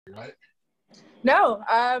right? No,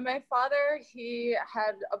 my father, he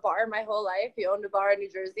had a bar my whole life. He owned a bar in New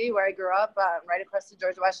Jersey where I grew up, right across the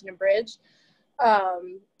George Washington Bridge,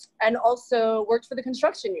 and also worked for the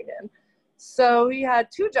construction union. So he had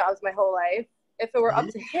two jobs my whole life. If it were up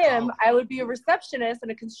to him, I would be a receptionist in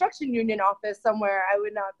a construction union office somewhere. I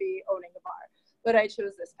would not be owning a bar, but I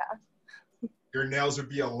chose this path. Your nails would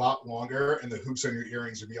be a lot longer and the hoops on your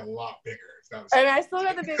earrings would be a lot bigger. If that was and I still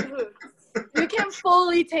got the big hoops. You can't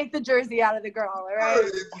fully take the jersey out of the girl, all right?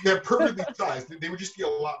 They're perfectly sized. They would just be a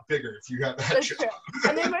lot bigger if you had that That's job. true.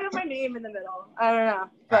 And they might have my name in the middle. I don't know,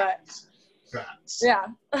 but Facts. yeah.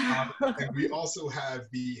 And we also have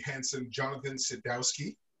the handsome Johnathan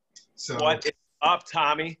Sadowski. So what is up,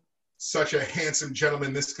 Tommy? Such a handsome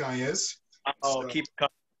gentleman this guy is. Oh, keep coming.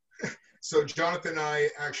 So Johnathan and I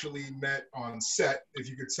actually met on set. If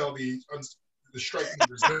you could tell the striking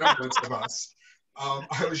resemblance of us.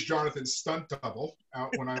 I was Jonathan's stunt double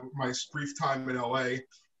out when my brief time in LA,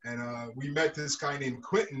 and we met this guy named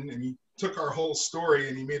Quentin, and he took our whole story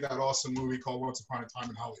and he made that awesome movie called Once Upon a Time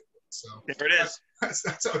in Hollywood. So there it is. That's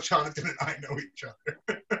how Johnathan and I know each other.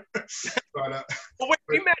 But well, wait,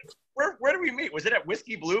 we met. Where did we meet? Was it at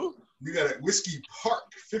Whiskey Blue? We got at Whiskey Park,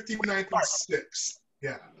 59th and 6th.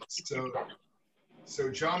 Yeah. So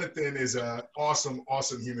Johnathan is an awesome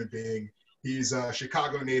human being. He's a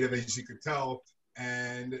Chicago native, as you could tell,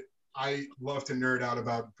 and I love to nerd out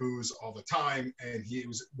about booze all the time, and he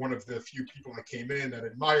was one of the few people that came in that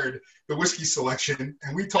admired the whiskey selection,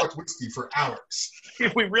 and we talked whiskey for hours.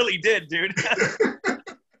 We really did, dude.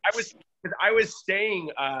 I was staying,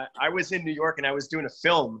 I was in New York, and I was doing a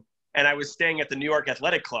film, and I was staying at the New York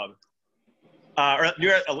Athletic Club, or New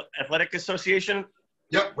York Athletic Association.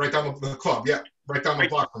 Yep, right down the club, yeah, right down the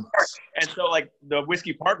block from us. And so, like, the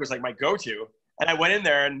Whiskey Park was, like, my go-to. And I went in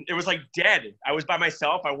there, and it was, like, dead. I was by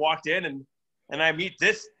myself. I walked in, and I meet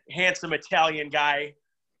this handsome Italian guy.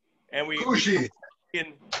 And we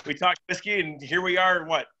talked whiskey, and here we are,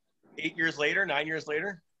 what, 9 years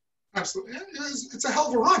later? Absolutely. It's a hell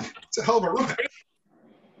of a run. It's a hell of a run.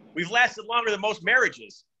 We've lasted longer than most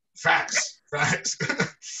marriages. Facts.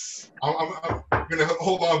 I'm going to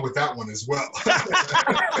hold on with that one as well.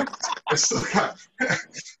 I still got...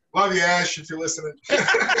 Love you, Ash, if you're listening.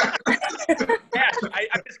 Ash,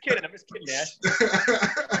 I'm just kidding, Ash.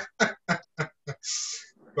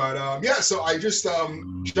 But, yeah, so I just,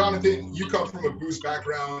 Johnathan, you come from a booze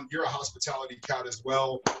background. You're a hospitality cat as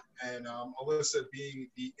well. And Alyssa being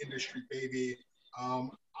the industry baby,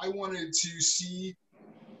 I wanted to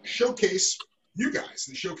showcase you guys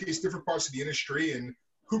and showcase different parts of the industry and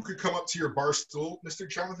who could come up to your bar stool, Mr.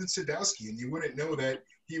 Johnathan Sadowski. And you wouldn't know that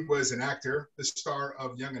he was an actor, the star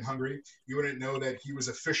of Young and Hungry. You wouldn't know that he was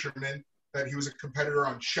a fisherman, that he was a competitor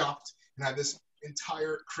on Chopped, and had this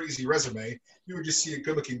entire crazy resume. You would just see a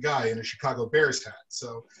good-looking guy in a Chicago Bears hat.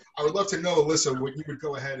 So I would love to know, Alyssa, what you would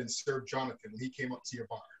go ahead and serve Johnathan when he came up to your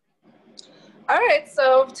bar. All right,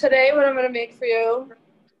 so today what I'm going to make for you,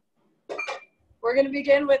 we're going to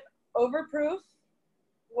begin with Overproof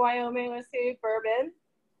Wyoming whiskey bourbon.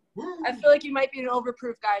 Woo. I feel like you might be an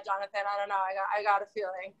overproof guy, Johnathan. I don't know. I got a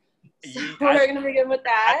feeling. So we're going to begin with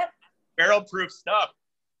that. Barrel proof stuff.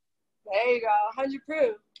 There you go. 100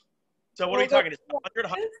 proof. So what are we talking? Is it 100,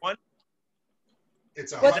 101?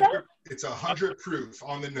 It's 100. It's 100 proof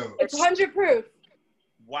on the nose. It's 100 proof.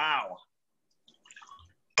 Wow.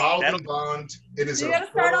 Bottled and bond. It is. You got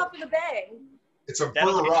to start off with a bang. It's a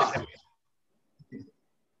rye.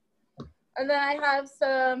 And then I have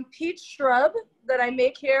some peach shrub that I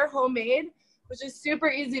make here, homemade, which is super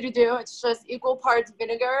easy to do. It's just equal parts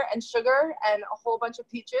vinegar and sugar and a whole bunch of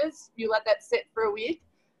peaches. You let that sit for a week,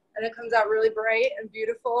 and it comes out really bright and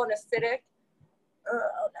beautiful and acidic. Oh,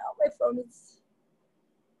 no, my phone is...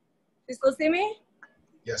 You still see me?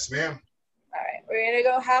 Yes, ma'am. All right, we're going to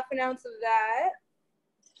go half an ounce of that.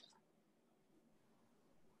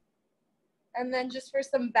 And then just for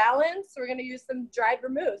some balance, we're going to use some dried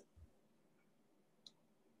vermouth.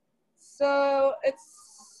 So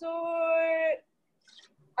it's sort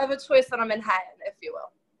of a twist on a Manhattan, if you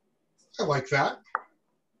will. I like that.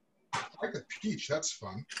 I like the peach. That's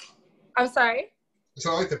fun. I'm sorry?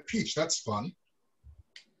 So I like the peach. That's fun.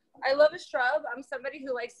 I love a shrub. I'm somebody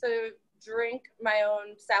who likes to drink my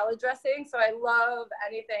own salad dressing, so I love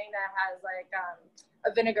anything that has like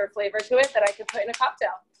a vinegar flavor to it that I can put in a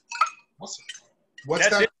cocktail. Awesome. What's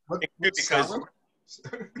that?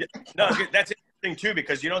 No, that's interesting too,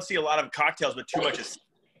 because you don't see a lot of cocktails with too much,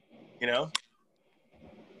 you know?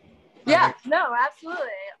 Yeah, no, absolutely.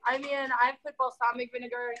 I mean, I've put balsamic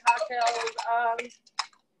vinegar in cocktails.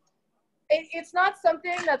 It's not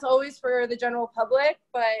something that's always for the general public,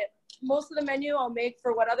 but most of the menu I'll make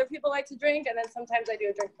for what other people like to drink, and then sometimes I do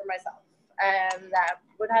a drink for myself, and that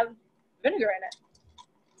would have vinegar in it.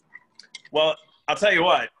 Well, I'll tell you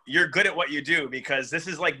what, you're good at what you do, because this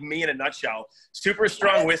is like me in a nutshell. Super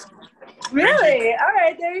strong whiskey. Really? All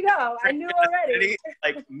right, there you go. I knew already.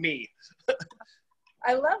 Like me.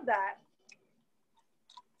 I love that.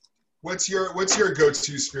 What's your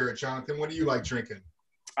go-to spirit, Johnathan? What do you like drinking?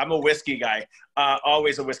 I'm a whiskey guy.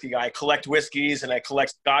 Always a whiskey guy. I collect whiskeys and I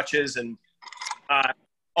collect scotches. And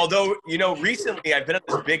although, you know, recently I've been on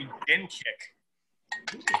this big gin kick.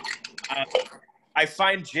 I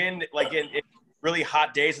find gin, like in really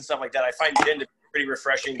hot days and stuff like that, I find gin to be a pretty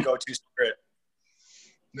refreshing go-to spirit.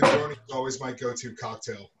 Negroni is always my go-to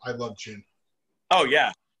cocktail. I love gin. Oh,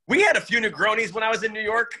 yeah. We had a few Negronis when I was in New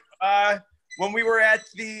York. When we were at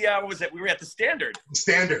the, what was it? We were at the Standard.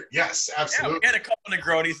 Standard, yes, absolutely. Yeah, we had a couple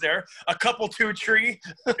Negronis there, a couple Two Tree.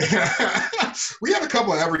 We had a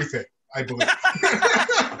couple of everything, I believe.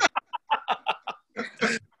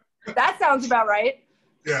 That sounds about right.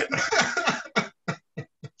 Yeah.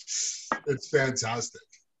 It's fantastic.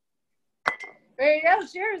 There you go.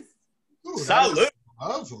 Cheers. Ooh, Salud.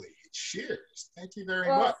 Lovely. Cheers. Thank you very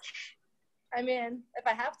much. I mean, if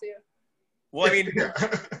I have to. Well, I mean,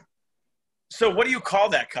 so what do you call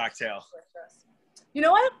that cocktail? You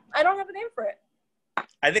know what? I don't have a name for it.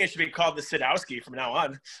 I think it should be called the Sadowski from now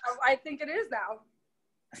on. I think it is now.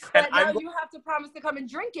 But now you have to promise to come and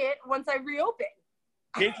drink it once I reopen.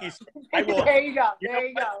 Pinkies. I will. There you go. There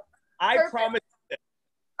you go. I promise that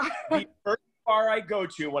the first bar I go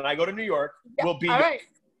to when I go to New York will be. All right.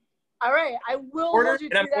 All right. I will order, hold you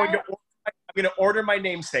to and I'm going to order my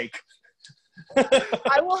namesake.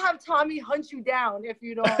 I will have Tommy hunt you down if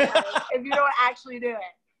you don't actually do it.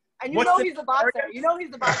 And you know he's a boxer. You know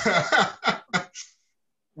he's a boxer.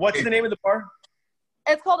 What's the name of the bar?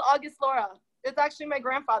 It's called August Laura. It's actually my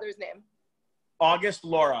grandfather's name. August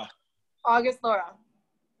Laura. August Laura.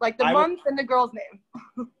 Like the month and the girl's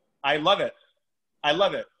name. I love it. I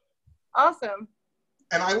love it. Awesome.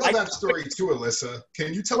 And I love that story too, Alyssa.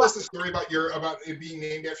 Can you tell us the story about it being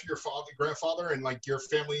named after your grandfather, and like your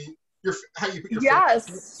family, how you put your yes.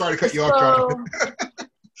 family? Sorry to cut you off, Johnathan.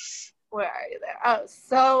 Where are you there? Oh,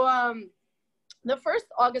 so the first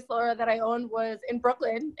August Laura that I owned was in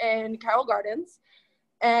Brooklyn in Carroll Gardens,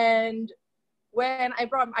 and when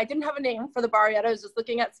I didn't have a name for the bar yet. I was just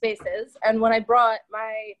looking at spaces, and when I brought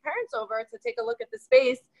my parents over to take a look at the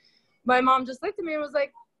space, my mom just looked at me and was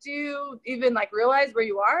like, "Do you even like realize where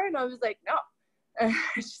you are?" And I was like, "No." And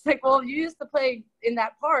she's like, "Well, you used to play in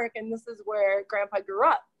that park, and this is where Grandpa grew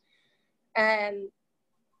up." And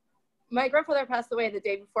my grandfather passed away the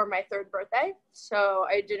day before my 3rd birthday, so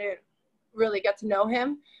I didn't really get to know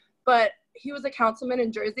him. But he was a councilman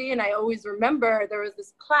in Jersey, and I always remember there was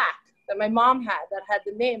this plaque that my mom had that had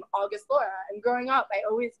the name August Laura. And growing up, I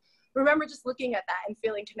always remember just looking at that and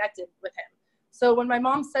feeling connected with him. So when my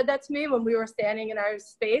mom said that to me when we were standing in our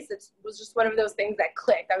space, it was just one of those things that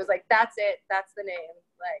clicked. I was like, that's it. That's the name.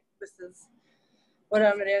 Like, this is what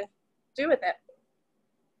I'm going to do with it.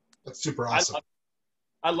 That's super awesome.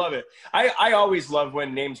 I love it. I always love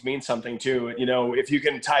when names mean something too. You know, if you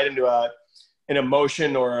can tie it into an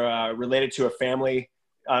emotion or relate it to a family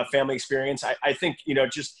experience. I think, you know,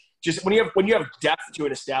 just when you have depth to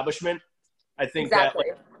an establishment, I think exactly.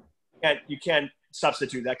 that you can't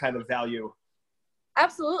substitute that kind of value.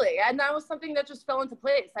 Absolutely. And that was something that just fell into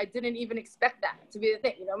place. I didn't even expect that to be the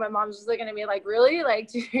thing. You know, my mom was just looking at me like, really? Like,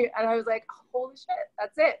 and I was like, holy shit,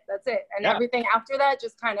 that's it. That's it. And everything after that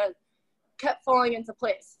just kind of kept falling into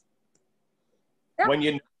place. Yeah. When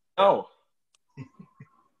you know.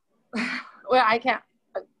 Well, I can't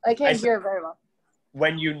hear very well.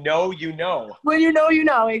 When you know, you know. When you know, you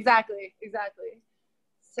know. Exactly.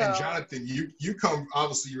 So, and Johnathan, you come,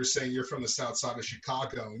 obviously you were saying you're from the south side of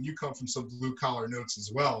Chicago, and you come from some blue collar notes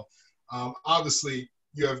as well. Obviously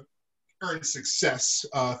you have earned success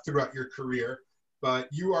throughout your career, but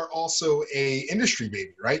you are also a industry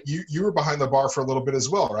baby, right? You were behind the bar for a little bit as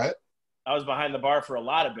well, right? I was behind the bar for a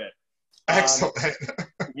lot of it. Excellent.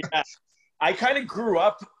 Yeah. I kind of grew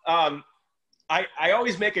up, I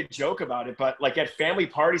always make a joke about it, but like at family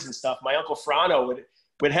parties and stuff, my Uncle Frano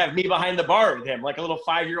would have me behind the bar with him, like a little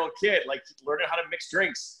 5-year-old kid, like learning how to mix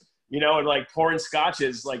drinks, you know, and like pouring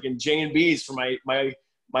scotches, like in J&Bs for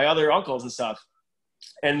my other uncles and stuff.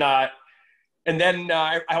 And then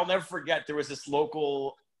I'll never forget, there was this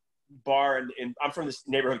local bar I'm from this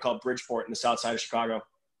neighborhood called Bridgeport in the south side of Chicago.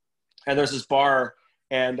 And there's this bar,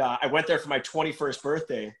 and I went there for my 21st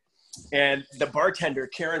birthday. And the bartender,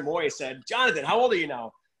 Karen Moy, said, "Johnathan, how old are you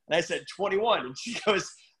now?" And I said, 21. And she goes,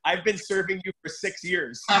 I've been serving you for 6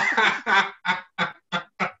 years.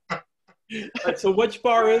 So which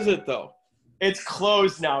bar is it though? It's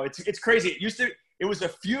closed now. It's crazy. It was a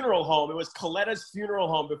funeral home. It was Coletta's funeral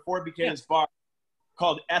home before it became this bar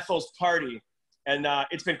called Ethel's Party. And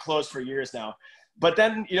it's been closed for years now. But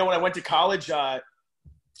then, when I went to college, the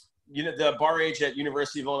bar age at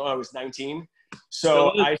University of Illinois was 19.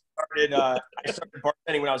 So I started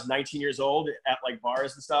bartending when I was 19 years old at like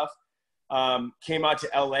bars and stuff. Came out to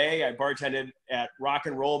LA. I bartended at rock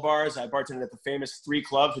and roll bars. I bartended at the famous 3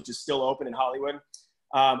 Clubs, which is still open in Hollywood.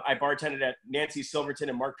 I bartended at Nancy Silverton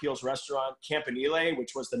and Mark Peel's restaurant, Campanile,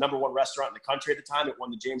 which was the #1 restaurant in the country at the time. It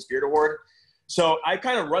won the James Beard Award. So I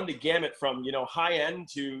kind of run the gamut from, high end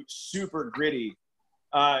to super gritty.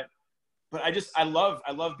 But I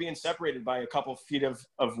love being separated by a couple feet of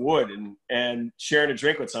wood and sharing a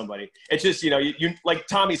drink with somebody. It's just, you like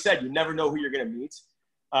Tommy said, you never know who you're going to meet.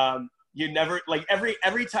 You never, like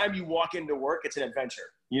every time you walk into work, it's an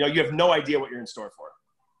adventure. You have no idea what you're in store for.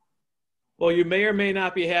 Well, you may or may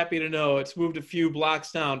not be happy to know it's moved a few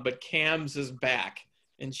blocks down, but Cam's is back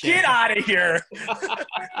in Champaign. Get out of here.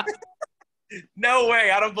 No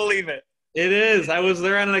way. I don't believe it. It is. I was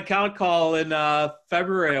there on an account call in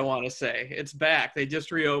February, I want to say. It's back. They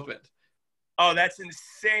just reopened. Oh, that's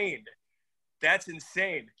insane. That's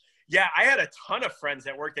insane. Yeah, I had a ton of friends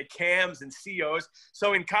that worked at Cam's and COs.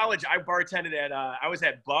 So in college, I bartended at, I was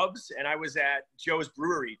at Bub's and I was at Joe's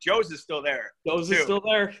Brewery. Joe's is still there. Joe's is still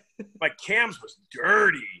there? But Cam's was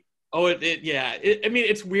dirty. Oh, yeah. I mean,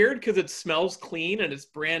 it's weird because it smells clean and it's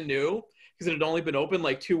brand new because it had only been open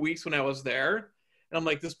like 2 weeks when I was there. And I'm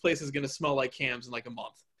like, this place is going to smell like Cam's in like a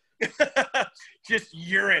month. Just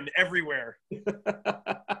urine everywhere.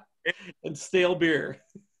 And stale beer.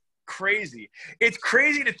 Crazy. It's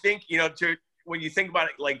crazy to think, when you think about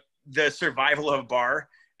it, like the survival of a bar,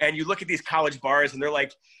 and you look at these college bars and they're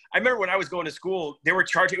like, I remember when I was going to school, they were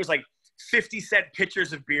charging, it was like 50-cent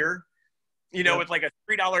pitchers of beer, with like a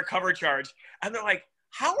 $3 cover charge. And they're like,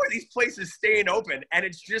 how are these places staying open? And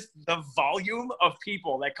it's just the volume of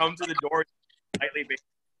people that come to the doors nightly basis.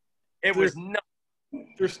 It was nuts.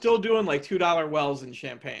 They're still doing like $2 wells in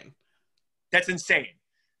Champaign. That's insane.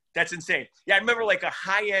 That's insane. Yeah, I remember like a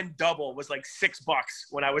high-end double was like $6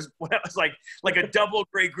 when I was like a double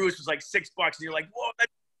Grey Goose was like $6, and you're like, whoa,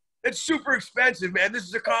 that's super expensive, man. This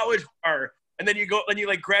is a college bar. And then you go and you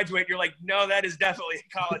like graduate, and you're like, no, that is definitely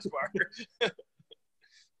a college bar.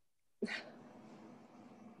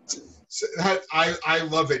 I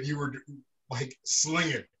love it. You were like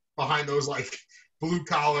slinging behind those like blue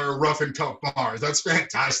collar rough and tough bars. That's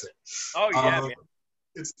fantastic. Oh yeah, man.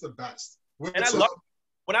 It's the best. And I love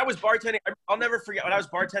when I was bartending. I'll never forget when I was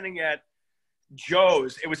bartending at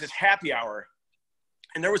Joe's. It was this happy hour,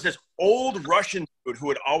 and there was this old Russian dude who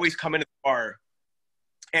would always come into the bar,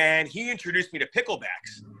 and he introduced me to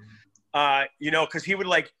picklebacks. Because he would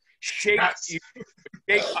like shake super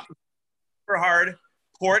hard,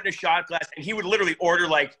 pour it in a shot glass, and he would literally order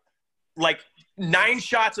like 9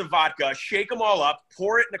 shots of vodka, shake them all up,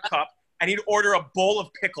 pour it in a cup, and he'd order a bowl of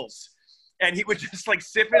pickles. And he would just like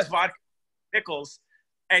sip his vodka pickles.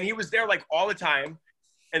 And he was there like all the time.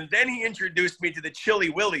 And then he introduced me to the Chili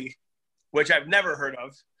Willy, which I've never heard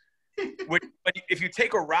of. Which, if you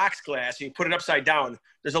take a rocks glass and you put it upside down,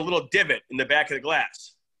 there's a little divot in the back of the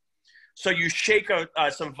glass. So you shake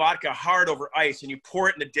some vodka hard over ice and you pour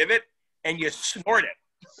it in the divot and you snort it.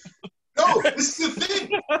 No, this is the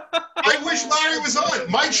thing. I wish Larry was on.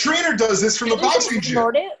 My trainer does this from the boxing gym.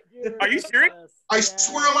 Snort it? Are you serious? I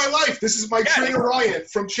swear on my life, this is my trainer Ryan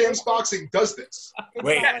from Champs Boxing does this.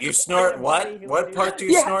 Wait, you snort what? What part do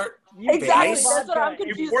you snort? Exactly. Ice? That's what I'm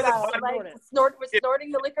confused about. Like, we're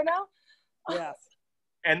snorting the liquor now? Yes.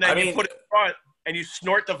 And then you put it in front and you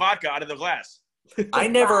snort the vodka out of the glass. I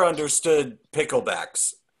never understood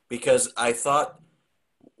picklebacks because I thought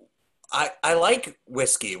I like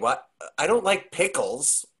whiskey. What? I don't like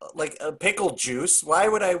pickles, like a pickle juice. Why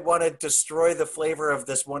would I want to destroy the flavor of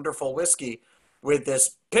this wonderful whiskey with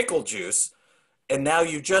this pickle juice? And now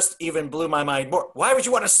you just even blew my mind more. Why would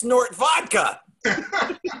you want to snort vodka?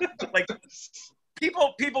 Like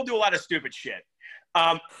people do a lot of stupid shit.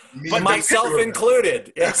 But myself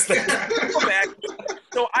included. Yes.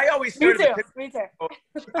 So I always Me started too.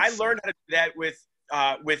 I learned how to do that with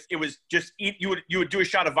it was just eat. You would do a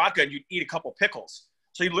shot of vodka and you'd eat a couple pickles.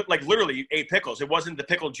 So you literally you ate pickles. It wasn't the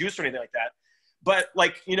pickle juice or anything like that. But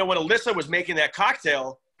when Alyssa was making that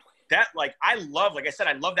cocktail, that I love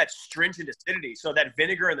that stringent acidity. So that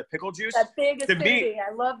vinegar and the pickle juice. That big to acidity. me,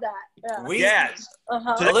 I love that. Yeah. Yes.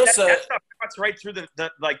 Uh-huh. So Alyssa, that stuff cuts right through the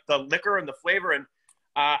liquor and the flavor. And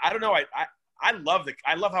I don't know. I love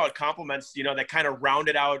how it complements, you know, that kind of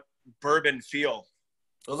rounded out bourbon feel.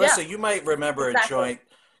 Alyssa, you might remember a joint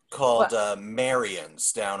called What?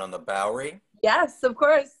 Marion's down on the Bowery. Yes, of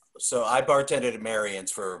course. So I bartended at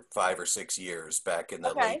Marion's for 5 or 6 years back in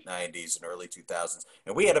the late 90s and early 2000s.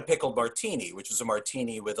 And we had a pickled martini, which was a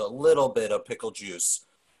martini with a little bit of pickle juice.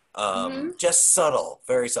 Just subtle,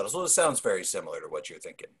 very subtle. So it sounds very similar to what you're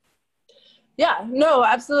thinking. Yeah, no,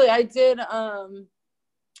 absolutely. I did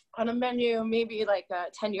on a menu maybe like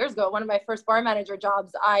 10 years ago, one of my first bar manager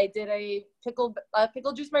jobs, I did a pickle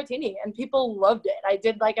juice martini, and people loved it. I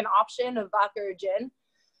did like an option of vodka or gin.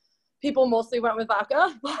 People mostly went with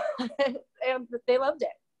vodka, and they loved it.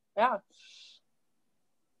 Yeah.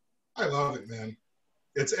 I love it, man.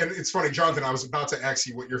 It's funny, Johnathan, I was about to ask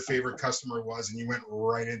you what your favorite customer was, and you went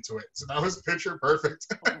right into it. So that was picture perfect.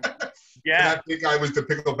 Yeah. That big guy with the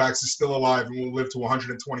picklebacks is still alive and will live to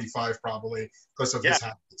 125 probably because of his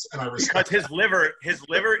habits. And I respect because his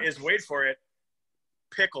liver is, wait for it,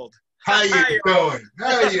 pickled. How you doing?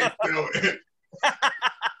 How you doing?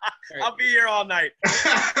 I'll be here all night.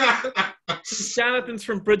 Johnathan's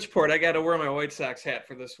from Bridgeport. I got to wear my White Sox hat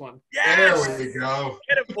for this one. Yes! There we go.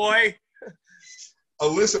 Get it, boy.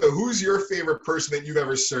 Alyssa, who's your favorite person that you've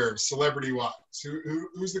ever served, celebrity-wise?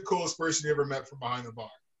 Who's the coolest person you ever met from behind the bar?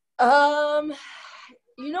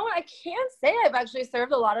 You know what? I can't say I've actually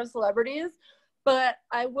served a lot of celebrities, but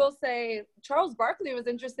I will say Charles Barkley was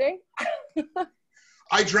interesting.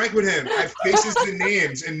 I drank with him at Faces and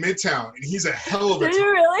Names in Midtown, and he's a hell of a time. Did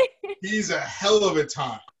you really? He's a hell of a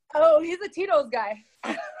time. Oh, he's a Tito's guy.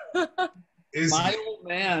 My old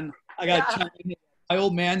man, my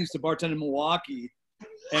old man used to bartend in Milwaukee,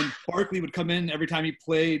 and Barkley would come in every time he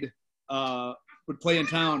would play in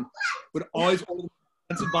town, would always order an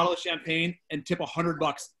expensive bottle of champagne and tip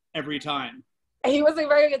 $100 every time. He was a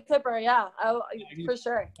very good tipper, yeah, for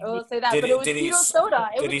sure. I will say that. But it was Tito soda.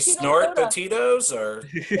 Did he snort the Tito's, or?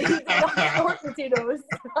 He did not snort the Tito's.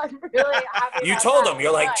 I'm really happy. You told him,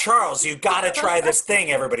 you're like, Charles, you got to try this thing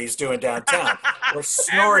everybody's doing downtown. We're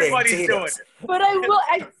snorting Tito's. But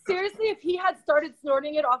seriously, if he had started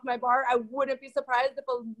snorting it off my bar, I wouldn't be surprised if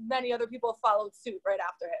many other people followed suit right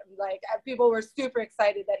after him. Like, people were super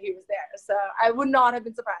excited that he was there. So I would not have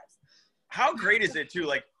been surprised. How great is it, too?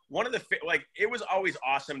 Like, it was always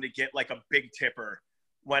awesome to get like a big tipper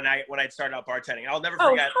when I'd started out bartending. I'll never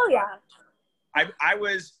forget. Oh yeah. I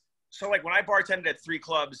was, so like when I bartended at 3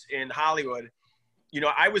 clubs in Hollywood, you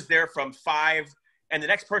know, I was there from 5 and the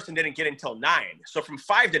next person didn't get until 9. So from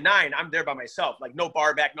 5 to 9, I'm there by myself, like no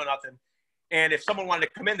bar back, no nothing. And if someone wanted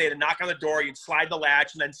to come in, they had to knock on the door, you'd slide the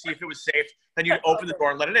latch and then see if it was safe. Then you'd open the door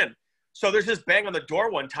and let it in. So there's this bang on the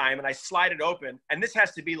door one time and I slide it open, and this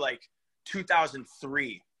has to be like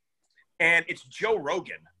 2003. And it's Joe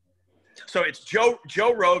Rogan. So it's Joe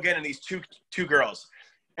Rogan and these two girls.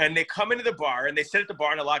 And they come into the bar and they sit at the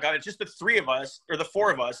bar and I log out. It's just the 3 of us, or the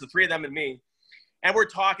 4 of us, the 3 of them and me. And we're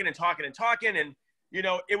talking and talking and talking. And, you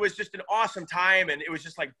know, it was just an awesome time. And it was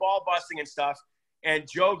just like ball busting and stuff. And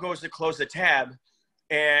Joe goes to close the tab.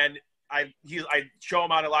 And I show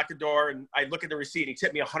him how to lock the door. And I look at the receipt. He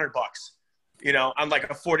tipped me $100, you know, on like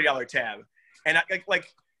a $40 tab. And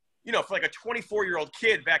you know, for like a 24-year-old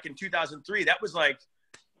kid back in 2003, that was like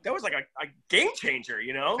a game changer,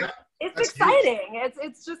 you know? It's exciting.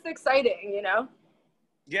 It's just exciting, you know?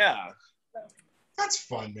 Yeah. That's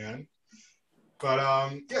fun, man.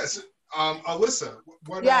 But yes, Alyssa,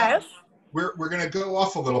 yes. We're gonna go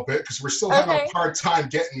off a little bit because we're still having a hard time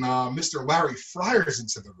getting Mr. Larry Fryers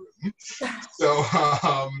into the room.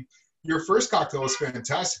 So your first cocktail was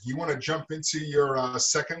fantastic. You want to jump into your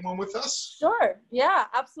second one with us? Sure. Yeah,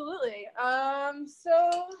 absolutely.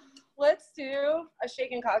 So let's do a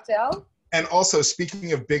shaken cocktail. And also,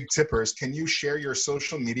 speaking of big tippers, can you share your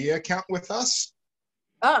social media account with us?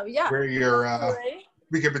 Oh, yeah. Where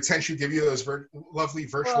we could potentially give you those lovely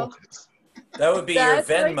virtual tips. That would be your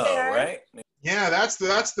Venmo, right? Yeah, that's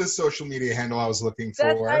the social media handle I was looking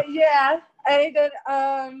for. Yeah, I did.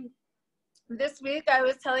 This week, I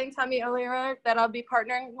was telling Tommy earlier that I'll be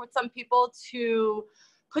partnering with some people to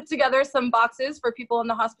put together some boxes for people in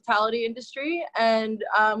the hospitality industry. And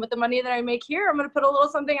with the money that I make here, I'm going to put a little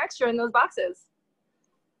something extra in those boxes.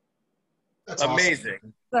 That's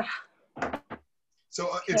amazing. Awesome. So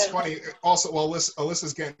it's funny. Also, while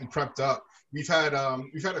Alyssa's getting prepped up, we've had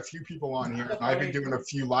a few people on here, and I've been doing a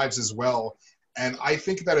few lives as well. And I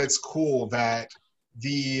think that it's cool that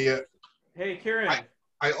Hey, Karen.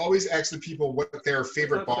 I always ask the people what their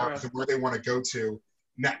favorite bars and where they want to go to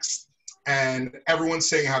next. And everyone's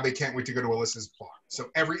saying how they can't wait to go to Alyssa's bar.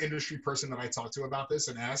 So every industry person that I talk to about this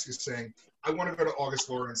and ask is saying, I want to go to August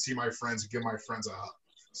Laura and see my friends and give my friends a hug.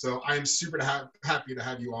 So I'm super happy to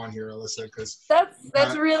have you on here, Alyssa, because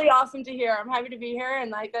that's really awesome to hear. I'm happy to be here, and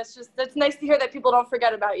like that's nice to hear that people don't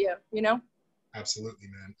forget about you. You know. Absolutely,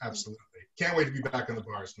 man. Absolutely. Can't wait to be back in the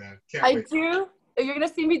bars, man. I do. You're gonna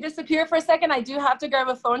see me disappear for a second. I do have to grab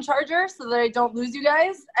a phone charger so that I don't lose you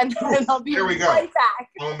guys, and then I'll be right back.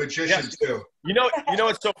 I'm a magician too. You know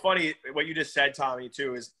what's so funny? What you just said, Tommy,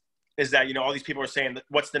 too, is that all these people are saying,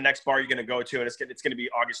 what's the next bar you're gonna go to, and it's gonna be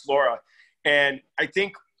August Laura. And I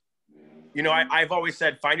think, I've always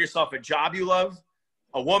said, find yourself a job you love,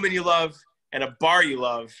 a woman you love, and a bar you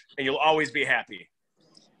love, and you'll always be happy.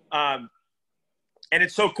 And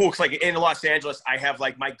it's so cool because, like, in Los Angeles, I have,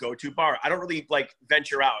 like, my go-to bar. I don't really, like,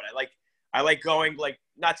 venture out. I like going, like,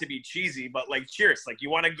 not to be cheesy, but, like, cheers. Like, you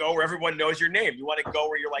want to go where everyone knows your name. You want to go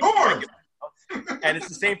where you're, like, and it's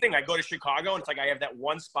the same thing. I go to Chicago, and it's like I have that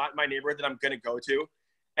one spot in my neighborhood that I'm going to go to.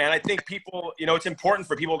 And I think people, it's important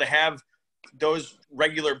for people to have those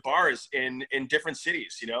regular bars in different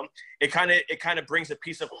cities. It kind of brings a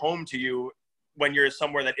piece of home to you when you're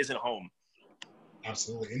somewhere that isn't home.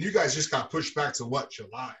 Absolutely. And you guys just got pushed back to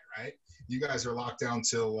July, right? You guys are locked down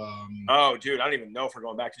till oh, dude, I don't even know if we're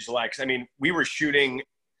going back to July, because we were shooting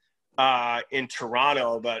in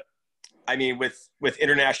Toronto, but with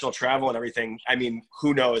international travel and everything,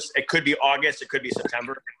 who knows? It could be August, it could be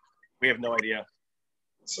September. We have no idea.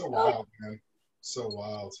 So wild, man. So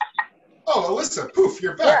wild. Oh, Alyssa, poof,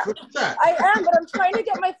 you're back. Yeah, look at that. I am, but I'm trying to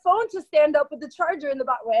get my phone to stand up with the charger in the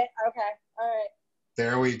bottom. Wait, okay, all right.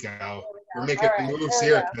 There we go. We're making moves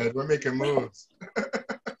here, kid. We're making moves.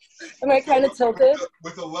 Am I kind of tilted?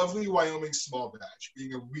 With a lovely Wyoming small batch,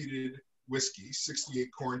 being a wheated whiskey, 68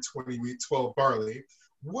 corn, 20 wheat, 12 barley,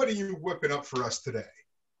 what are you whipping up for us today?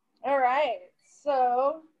 All right.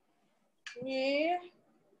 So we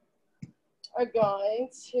are going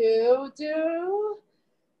to do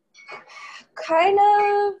kind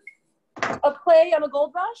of a play on a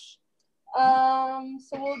gold rush.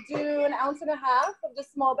 So we'll do 1.5 ounces of the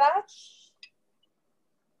small batch.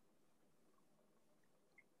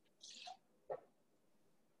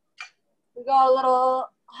 We got a little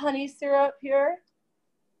honey syrup here.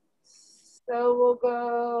 So we'll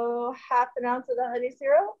go 1/2 ounce of the honey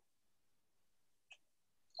syrup.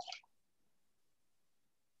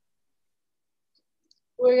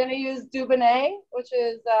 We're gonna use Dubonnet, which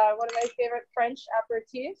is one of my favorite French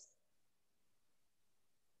aperitifs.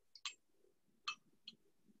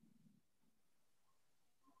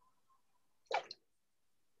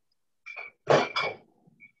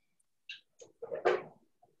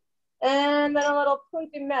 And then a little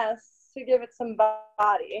Punta Mess to give it some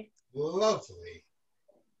body. Lovely.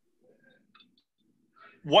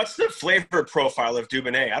 What's the flavor profile of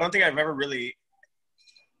Dubonnet? I don't think I've ever really.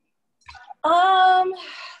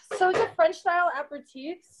 So it's a French style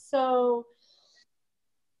aperitif. So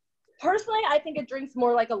personally, I think it drinks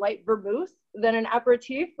more like a light vermouth than an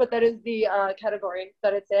aperitif, but that is the category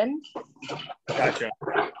that it's in. Gotcha.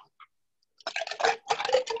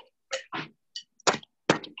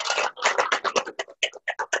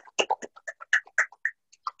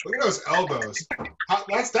 Look at those elbows.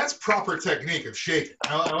 That's proper technique of shaking.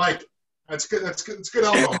 I like it. That's good. That's good. It's good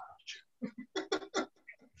elbow.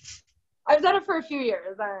 I've done it for a few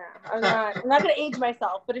years. I'm not going to age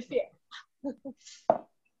myself, but a few.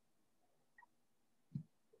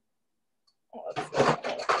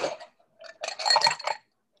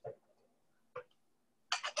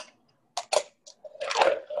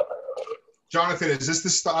 Johnathan, is this the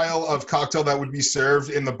style of cocktail that would be served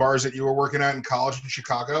in the bars that you were working at in college in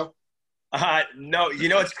Chicago? No,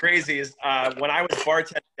 what's crazy is when I was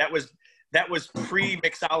bartending, that was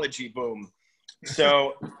pre-mixology boom.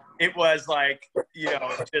 So it was like,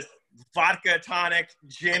 just vodka tonic,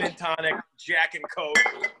 gin and tonic, Jack and Coke,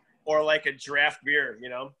 or like a draft beer,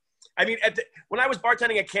 when I was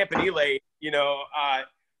bartending at Campanile,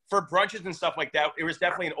 for brunches and stuff like that, it was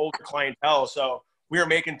definitely an older clientele. So we were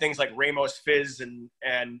making things like Ramos Fizz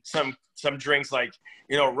and some drinks like,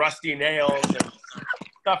 Rusty Nails and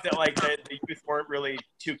stuff that like the youth weren't really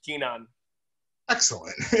too keen on.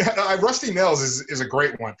 Excellent. Rusty Nails is a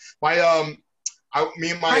great one.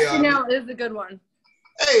 Rusty Nail is a good one.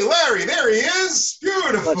 Hey, Larry, there he is.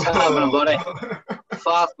 Beautiful. What's happening, buddy?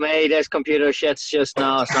 Fuck me, this computer shit's just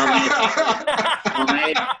now. It's not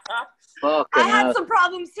me. I had some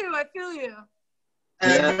problems too. I feel you.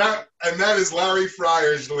 And that is Larry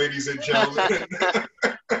Friars, ladies and gentlemen.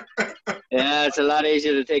 Yeah, it's a lot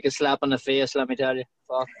easier to take a slap on the face, let me tell you.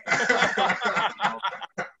 Fuck.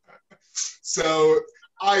 So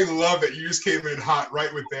I love it. You just came in hot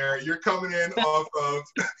right with there. You're coming off of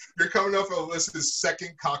Alyssa's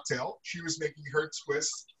second cocktail. She was making her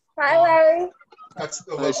twist Hi, Larry. That's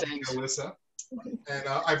the lovely Alyssa. And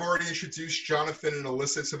I've already introduced Johnathan and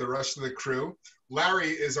Alyssa to the rest of the crew. Larry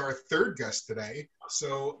is our third guest today.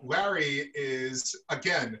 So Larry is,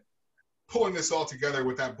 again, pulling this all together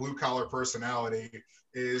with that blue-collar personality,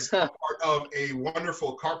 is part of a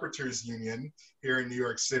wonderful carpenters union here in New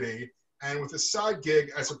York City, and with a side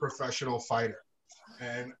gig as a professional fighter.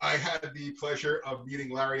 And I had the pleasure of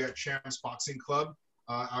meeting Larry at Champs Boxing Club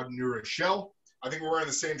out in New Rochelle. I think we're wearing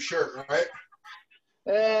the same shirt, right?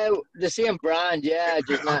 The same brand, yeah,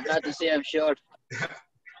 just not the same shirt.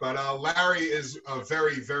 But Larry is a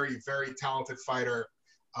very, very, very talented fighter.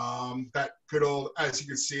 That good old, as you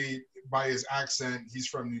can see by his accent, he's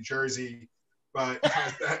from New Jersey, but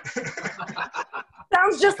has that.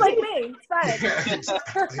 Sounds just like me. It's fine. Yeah,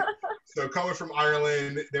 exactly. So coming from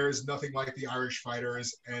Ireland, there is nothing like the Irish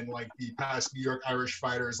fighters and like the past New York Irish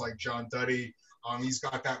fighters like John Duddy. He's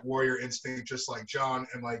got that warrior instinct just like John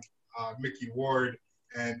and like Mickey Ward.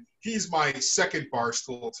 And he's my second bar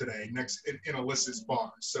stool today, next in Alyssa's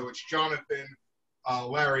bar. So it's Johnathan,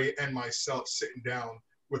 Larry, and myself sitting down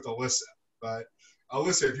with Alyssa. But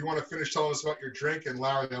Alyssa, if you want to finish telling us about your drink, and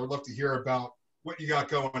Larry, I would love to hear about what you got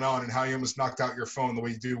going on and how you almost knocked out your phone the way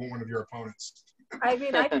you do one of your opponents. I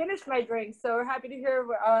mean, I finished my drink, so we're happy to hear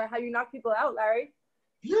how you knock people out, Larry.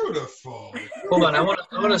 Beautiful. Hold on, I want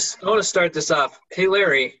to start this off. Hey,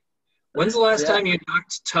 Larry, when's the last time you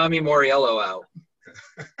knocked Tommy Moriello out?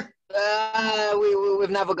 We've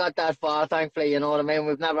never got that far, thankfully. You know what I mean?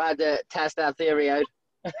 We've never had to test that theory out.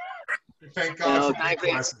 Thank God.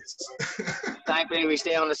 Thankfully, we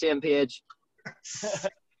stay on the same page.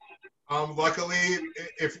 Luckily,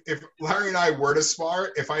 if Larry and I were to spar,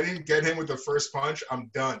 if I didn't get him with the first punch,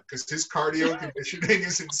 I'm done because his cardio conditioning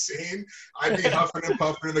is insane. I'd be huffing and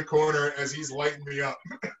puffing in the corner as he's lighting me up.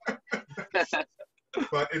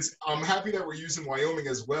 But I'm happy that we're using Wyoming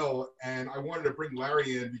as well, and I wanted to bring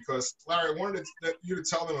Larry in because, Larry, I wanted you to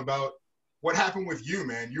tell them about what happened with you,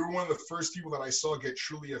 man. You were one of the first people that I saw get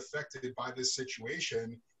truly affected by this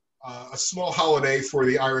situation. A small holiday for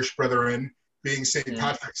the Irish Brethren being St.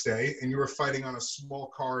 Patrick's Day, and you were fighting on a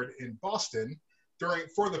small card in Boston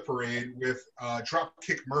for the parade with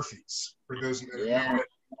Dropkick Murphys, for those that know it.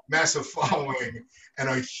 Massive following and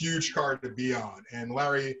a huge card to be on. And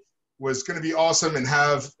Larry was going to be awesome and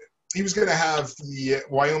he was going to have the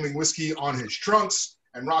Wyoming whiskey on his trunks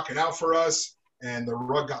and rocking out for us, and the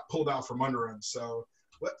rug got pulled out from under him. So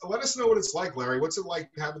let us know what it's like, Larry. What's it like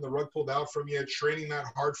having the rug pulled out from you, training that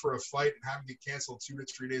hard for a fight, and having it canceled 2 to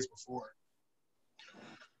 3 days before?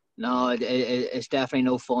 No, it's definitely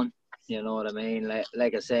no fun. You know what I mean?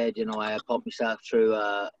 Like I said, you know, I put myself through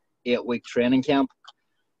a 8-week training camp.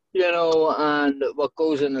 You know, and what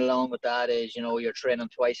goes in along with that is, you know, you're training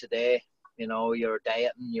twice a day. You know, you're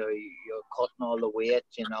dieting, you're cutting all the weight.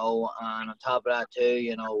 You know, and on top of that too,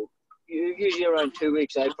 you know, usually around 2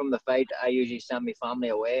 weeks out from the fight, I usually send my family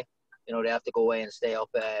away. You know, they have to go away and stay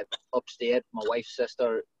upstate. My wife's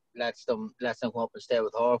sister lets them come up and stay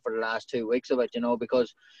with her for the last 2 weeks of it. You know,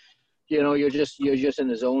 because you know, you're just in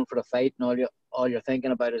the zone for the fight, and all you're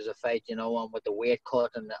thinking about is a fight, you know, and with the weight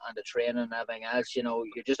cut and the training and everything else, you know,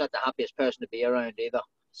 you're just not the happiest person to be around either.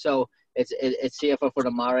 So it's safer for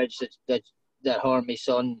the marriage that her and my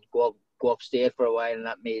son go upstate for a while and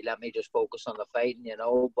let me just focus on the fighting, you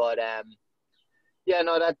know. But yeah,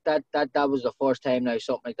 no, that was the first time now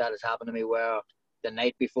something like that has happened to me, where the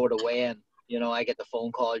night before the weigh-in, you know, I get the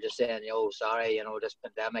phone call just saying, yo, sorry, you know, this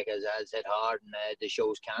pandemic has hit hard and the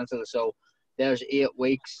show's cancelled. So there's 8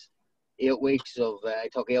 weeks of, I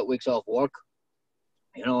took 8 weeks off work.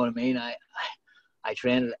 You know what I mean? I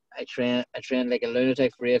trained like a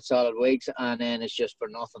lunatic for 8 solid weeks, and then it's just for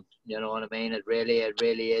nothing. You know what I mean? It really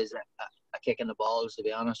is a kick in the balls, to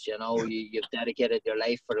be honest. You know, you've dedicated your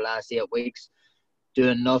life for the last 8 weeks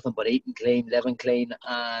doing nothing but eating clean, living clean,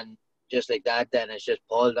 and just like that, then it's just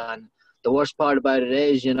pulled on. The worst part about it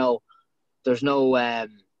is, you know, there's no,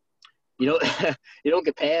 you don't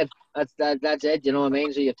get paid. That's it. You know what I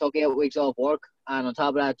mean? So you took 8 weeks off work, and on top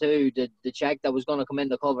of that too, the check that was going to come in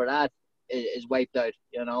to cover that is wiped out.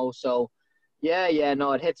 You know, so yeah,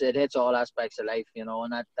 no, it hits all aspects of life. You know,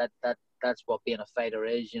 and that's what being a fighter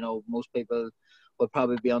is. You know, most people would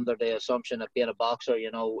probably be under the assumption that being a boxer,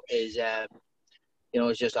 you know, is you know,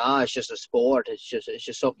 it's just a sport. It's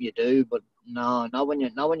just something you do. But no, not when you're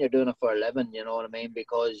doing it for a living. You know what I mean?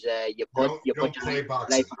 Because you put your life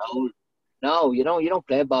on hold. No, you don't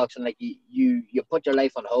play boxing. Like you put your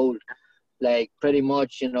life on hold. Like pretty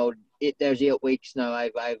much, you know, there's 8 weeks now.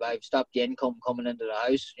 I've stopped the income coming into the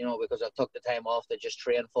house. You know, because I took the time off to just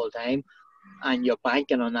train full time, and you're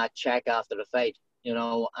banking on that check after the fight. You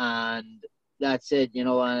know, and that's it, you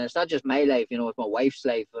know. And it's not just my life, you know, it's my wife's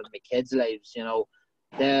life and my kids' lives, you know.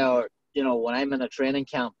 They're, you know, when I'm in a training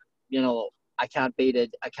camp, you know, I can't be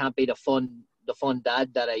the fun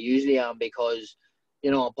dad that I usually am, because,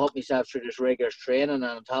 you know, I'm putting myself through this rigorous training, and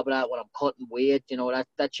on top of that, when I'm cutting weight, you know,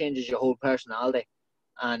 that changes your whole personality,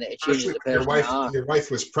 and it changes the person. Your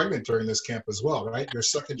wife was pregnant during this camp as well, right? Your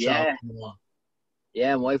second child came along.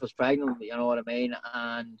 Yeah, my wife was pregnant, you know what I mean?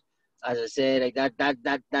 And as I say, like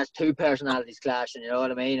that's two personalities clashing, you know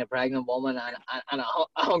what I mean? A pregnant woman and a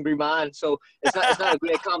hungry man. So it's not a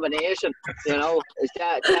great combination, you know. It's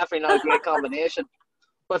definitely not a great combination.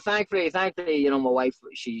 But thankfully, you know, my wife,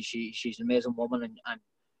 she's an amazing woman, and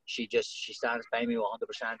she stands by me 100% of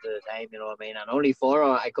the time, you know what I mean? And only for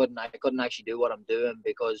her, I couldn't actually do what I'm doing,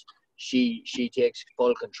 because she takes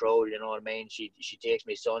full control, you know what I mean? She takes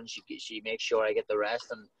my son, she makes sure I get the rest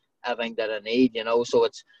and everything that I need, you know. So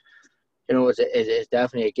it's, you know, it's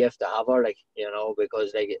definitely a gift to have her, like, you know,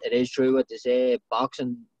 because like it is true what they say,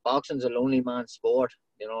 boxing's a lonely man's sport,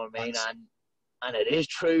 you know what I mean? And it is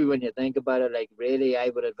true when you think about it. Like, really, I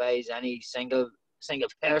would advise any single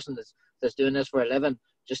person that's doing this for a living,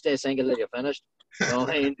 just stay single till you're finished. You know what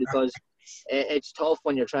I mean? Because it's tough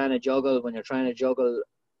when you're trying to juggle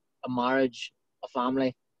a marriage, a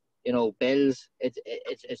family, you know, bills.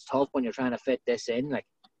 It's tough when you're trying to fit this in. Like,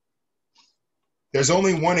 there's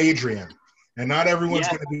only one Adrian, and not everyone's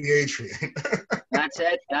going to be Adrian. That's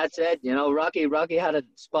it. You know, Rocky had it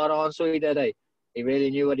spot on, so he did. He really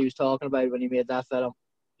knew what he was talking about when he made that film.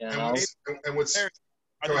 You know?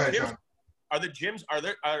 Go ahead, John. Are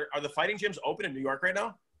the fighting gyms open in New York right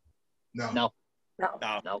now? No.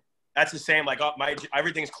 That's the same. Like,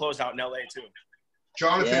 everything's closed out in LA too.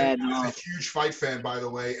 Johnathan is a huge fight fan, by the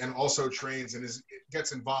way, and also trains and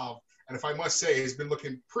gets involved. And if I must say, he's been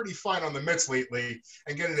looking pretty fine on the mitts lately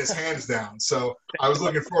and getting his hands down. So I was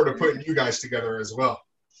looking forward to putting you guys together as well.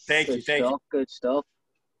 Thank you. Good stuff.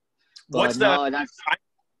 What's the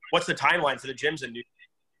timeline for the gyms in New York?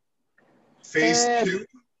 Phase 2.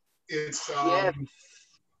 It's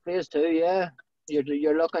phase 2. Yeah,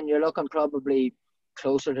 you're looking probably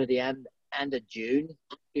closer to the end of June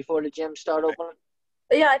before the gyms start opening.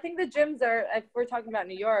 Yeah, I think the gyms are. If we're talking about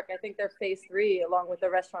New York, I think they're phase 3 along with the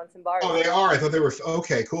restaurants and bars. Oh, they are. I thought they were.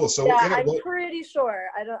 Okay, cool. So I'm pretty sure.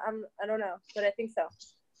 I don't know, but I think so.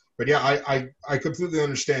 But yeah, I completely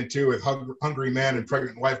understand too with hungry man and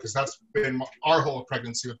pregnant wife, because that's been our whole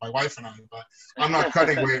pregnancy with my wife and I. But I'm not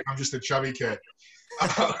cutting weight. I'm just a chubby kid.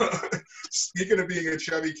 Speaking of being a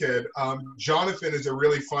chubby kid, Johnathan is a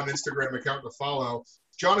really fun Instagram account to follow.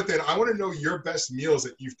 Johnathan, I want to know your best meals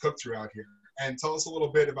that you've cooked throughout here, and tell us a little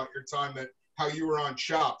bit about your time how you were on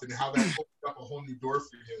Chopped and how that opened up a whole new door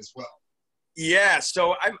for you as well. Yeah,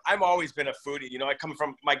 so I've always been a foodie. You know, I come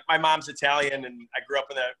from my mom's Italian, and I grew up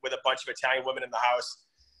with a bunch of Italian women in the house.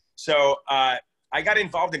 So I got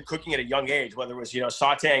involved in cooking at a young age, whether it was, you know,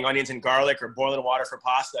 sautéing onions and garlic or boiling water for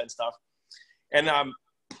pasta and stuff. And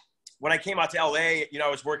when I came out to LA, you know,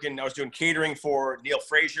 I was doing catering for Neil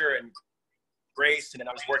Frazier and Grace, and then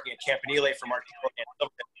I was working at Campanile for Mark.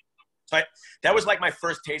 So that was like my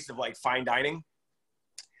first taste of like fine dining.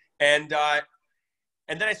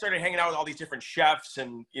 And then I started hanging out with all these different chefs,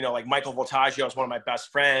 and, you know, like Michael Voltaggio is one of my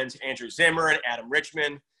best friends, Andrew Zimmer and Adam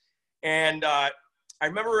Richman. And I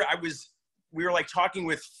remember we were like talking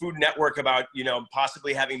with Food Network about, you know,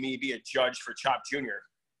 possibly having me be a judge for Chopped Junior.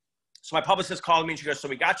 So my publicist called me and she goes, so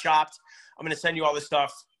we got Chopped. I'm going to send you all this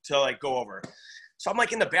stuff to like go over. So I'm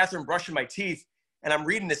like in the bathroom brushing my teeth, and I'm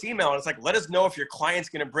reading this email, and it's like, let us know if your client's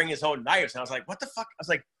going to bring his own knives. And I was like, what the fuck? I was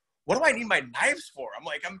like, what do I need my knives for? I'm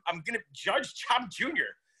like, I'm going to judge Chopped Junior.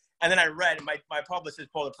 And then I read, and my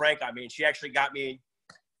publicist pulled a prank on me, and she actually got me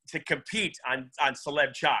to compete on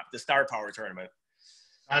Celeb Chop, the Star Power tournament.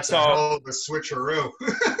 That's a hell of a switcheroo.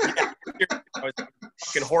 Yeah, I was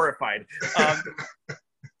fucking horrified.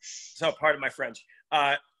 So pardon my French.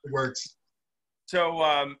 It works. So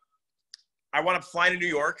I wound up flying to New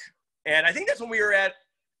York, and I think that's when we were at,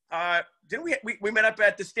 didn't we met up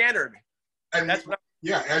at the Standard. And that's when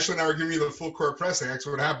yeah, Ashley and I were giving you the full court press. That's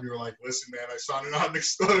what happened. You were like, listen, man, I signed an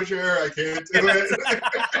non-disclosure. I can't do it.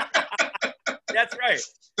 That's right.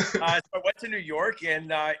 So I went to New York,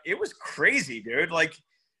 and it was crazy, dude. Like,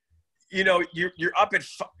 you know, you're up at,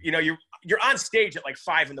 you know, you're on stage at like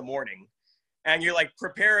 5 a.m, and you're like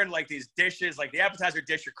preparing like these dishes, like the appetizer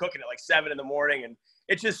dish you're cooking at like 7 a.m, and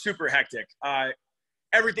it's just super hectic.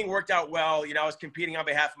 Everything worked out well. You know, I was competing on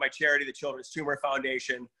behalf of my charity, the Children's Tumor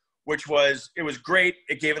Foundation, which was great.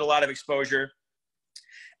 It gave it a lot of exposure.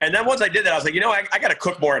 And then once I did that, I was like, you know, I got to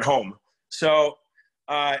cook more at home. So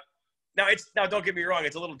now don't get me wrong,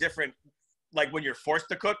 it's a little different like when you're forced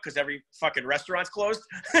to cook because every fucking restaurant's closed.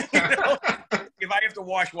 You know? If I have to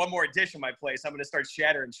wash one more dish in my place, I'm gonna start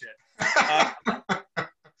shattering shit.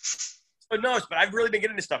 But I've really been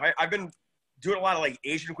getting into stuff. I've been doing a lot of like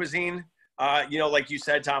Asian cuisine. You know, like you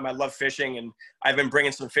said, Tom, I love fishing, and I've been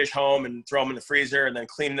bringing some fish home and throw them in the freezer and then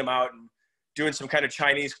cleaning them out and doing some kind of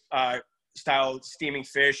Chinese style steaming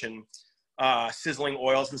fish and sizzling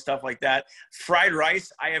oils and stuff like that. Fried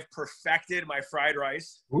rice, I have perfected my fried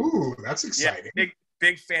rice. Ooh, that's exciting. Yeah,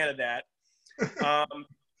 big fan of that.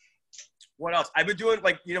 What else? I've been doing,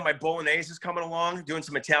 like, you know, my bolognese is coming along, doing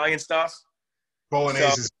some Italian stuff.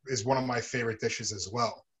 Bolognese is one of my favorite dishes as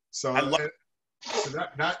well. So,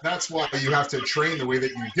 that's why you have to train the way that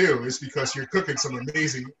you do, is because you're cooking some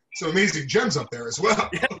amazing gems up there as well.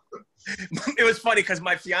 Yeah. It was funny because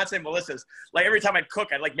my fiance Melissa's like, every time I'd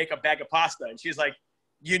cook, I'd like make a bag of pasta, and she's like,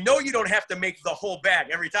 you know, you don't have to make the whole bag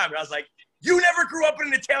every time. And I was like, you never grew up in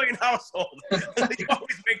an Italian household. You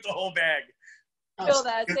always make the whole bag. I feel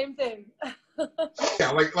that same thing. Yeah,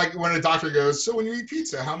 like when a doctor goes, so when you eat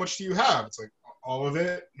pizza, how much do you have? It's like, all of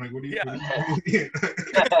it. Like, what do you? Yeah. What do you eat?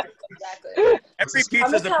 Exactly. Every pizza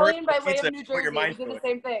I'm is a Italian by way pizza. of New Jersey. We do the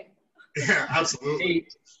same thing. Yeah, absolutely.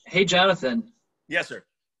 Hey, Johnathan. Yes, sir.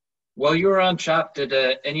 While you were on Chopped, did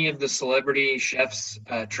any of the celebrity chefs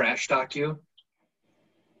trash talk you?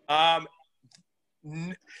 They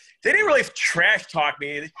didn't really trash talk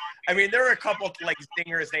me. I mean, there were a couple like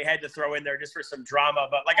zingers they had to throw in there just for some drama,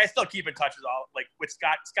 but like I still keep in touch with all, like with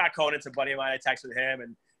Scott Conant's a buddy of mine. I text with him,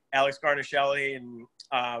 and Alex Garnaschelli and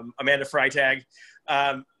Amanda Freitag.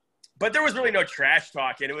 But there was really no trash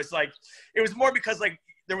talk, and it was more because like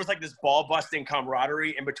there was like this ball busting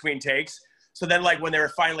camaraderie in between takes. So then like when they were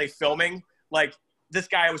finally filming, like this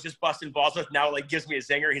guy I was just busting balls with now like gives me a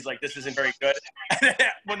zinger. He's like, this isn't very good. And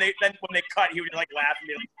then when they cut, he would like laugh and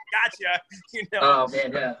be like, gotcha. You know? Oh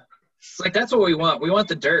man, yeah. It's like, that's what we want. We want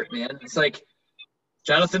the dirt, man. It's like,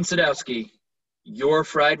 Johnathan Sadowski, your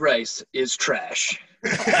fried rice is trash.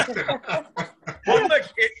 Well, look,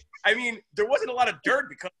 I mean, there wasn't a lot of dirt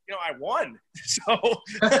because, you know, I won. So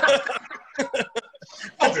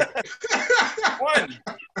won.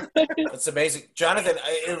 That's amazing. Johnathan,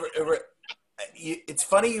 it's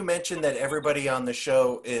funny you mentioned that everybody on the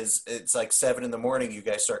show it's like 7 a.m. you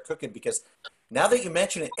guys start cooking, because now that you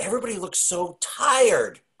mention it, everybody looks so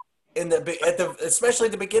tired especially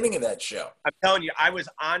at the beginning of that show. I'm telling you, I was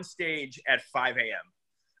on stage at 5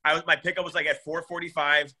 a.m. My pickup was like at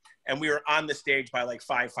 4:45, and we were on the stage by like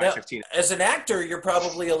 5:15. Now, as an actor, you're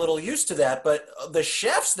probably a little used to that, but the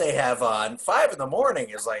chefs they have on 5 a.m.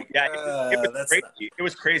 is like, yeah, it was crazy. It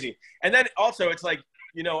was crazy. And then also, it's like,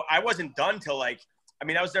 you know, I wasn't done till like, I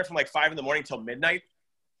mean, I was there from like 5 a.m. till midnight.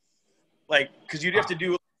 Like, because you'd have to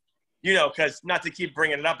do, you know, because not to keep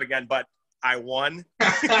bringing it up again, but I won.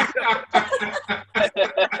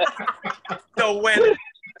 So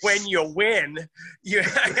when you win,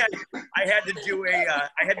 I had to do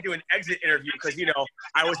an exit interview because, you know,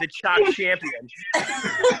 I was a Chopped champion.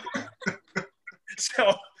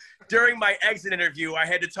 So during my exit interview, I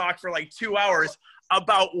had to talk for like 2 hours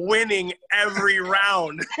about winning every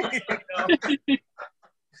round. You know?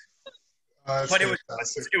 But it was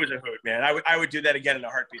a hoot, man. I would do that again in a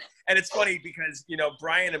heartbeat. And it's funny because, you know,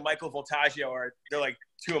 Brian and Michael Voltaggio they're like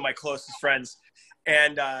two of my closest friends.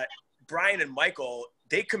 And Brian and Michael,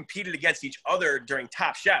 they competed against each other during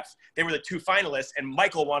Top Chef. They were the two finalists, and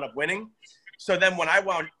Michael wound up winning. So then when I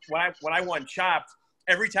won Chopped,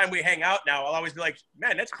 every time we hang out now, I'll always be like,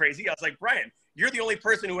 man, that's crazy. I was like, Brian, you're the only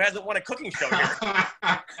person who hasn't won a cooking show here.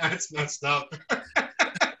 That's messed up.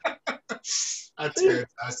 That's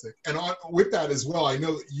fantastic. And with that as well, I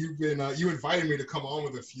know that you've been you invited me to come on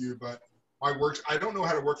with a few, but I don't know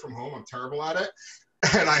how to work from home. I'm terrible at it,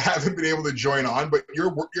 and I haven't been able to join on. But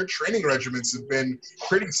your training regimens have been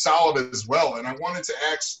pretty solid as well. And I wanted to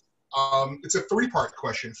ask, it's a 3-part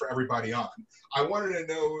question for everybody on. I wanted to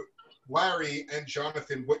know, Larry and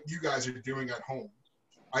Johnathan, what you guys are doing at home.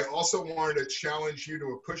 I also wanted to challenge you to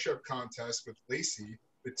a push-up contest with Lacey,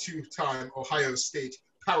 the 2-time Ohio State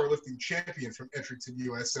powerlifting champion from Edgerton,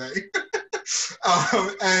 USA.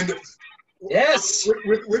 And yes,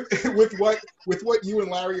 with what you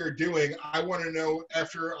and Larry are doing, I want to know,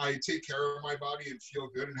 after I take care of my body and feel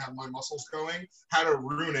good and have my muscles going, how to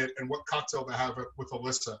ruin it and what cocktail to have with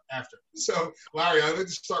Alyssa after. So, Larry, I'd like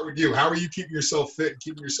to start with you. How are you keeping yourself fit and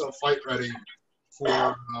keeping yourself fight ready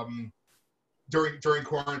for during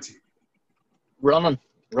quarantine? Running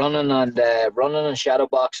and shadow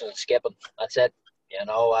boxing and skipping. That's it. You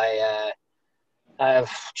know, I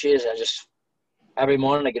just every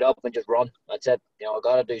morning I get up and just run. That's it. You know, I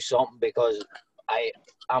got to do something because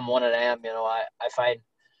I'm one of them. You know, I find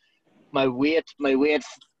my weight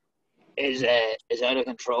is out of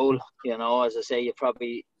control. You know, as I say, you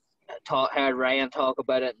probably heard Ryan talk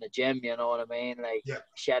about it in the gym. You know what I mean? Like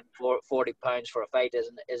shedding 40 pounds for a fight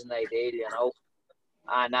isn't ideal. You know,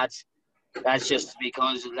 and that's just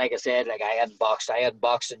because, like I said, like I hadn't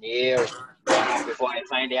boxed in years before I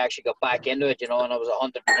finally actually got back into it. You know, and I was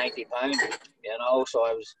 190 pounds. You know, so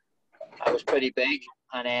I was pretty big,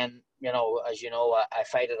 and then, you know, as you know, I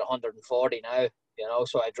fight at 140 now, you know,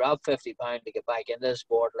 so I dropped 50 pounds to get back into the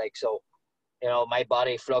sport, like, so, you know, my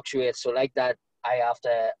body fluctuates, so like that, I have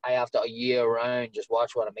to a year round just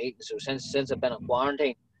watch what I'm eating. So since I've been in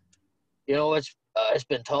quarantine, you know, it's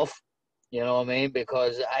been tough, you know what I mean,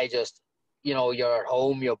 because I just, you know, you're at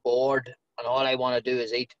home, you're bored, and all I want to do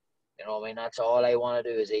is eat, you know what I mean, that's all I want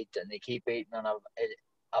to do is eat, and they keep eating, and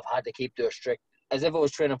I've had to keep to a strict, as if I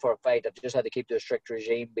was training for a fight, I've just had to keep to a strict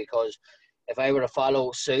regime, because if I were to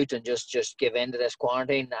follow suit and just give in to this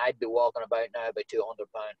quarantine, I'd be walking about now about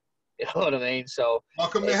 200 pounds. You know what I mean? So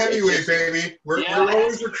welcome to heavyweight, baby. We're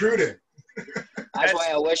always recruiting. That's why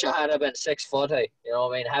I wish I had been 6 foot. You know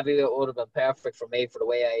what I mean? Heavyweight would have been perfect for me for the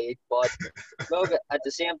way I eat. But look, at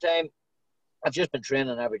the same time, I've just been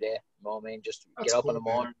training every day. You know what I mean? Just get up in the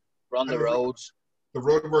morning, run the roads. The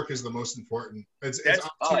road work is the most important. I'm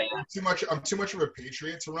too much of a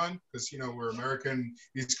patriot to run, because, you know, we're American.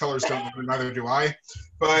 These colors don't matter, neither do I.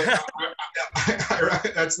 But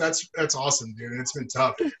that's awesome, dude. It's been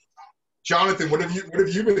tough. Johnathan, what have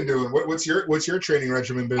you been doing? What's your training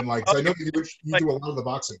regimen been like? 'Cause I know you do a lot of the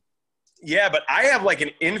boxing. Yeah, but I have like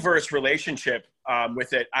an inverse relationship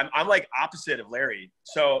with it. I'm like opposite of Larry.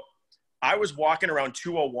 So I was walking around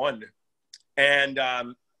 201,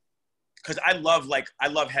 and because I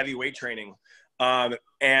love heavyweight training, and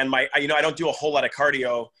I don't do a whole lot of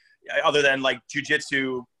cardio other than like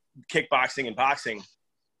jujitsu, kickboxing, and boxing.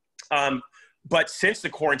 But since the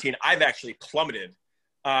quarantine, I've actually plummeted.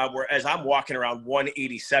 Whereas I'm walking around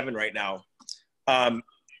 187 right now,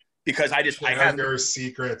 because I have their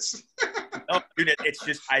secrets. No, dude, it's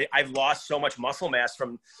just I've lost so much muscle mass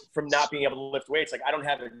from not being able to lift weights. Like, I don't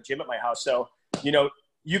have a gym at my house, so, you know,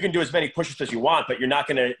 you can do as many push-ups as you want, but you're not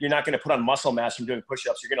gonna put on muscle mass from doing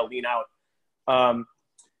push-ups. You're gonna lean out.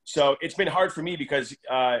 So it's been hard for me because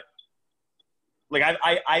like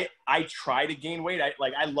I try to gain weight.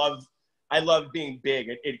 I love being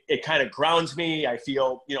big. It kind of grounds me. I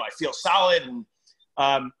feel solid, and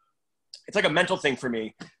it's like a mental thing for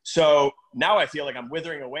me. So now I feel like I'm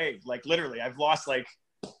withering away. Like, literally, I've lost like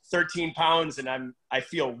 13 pounds, and I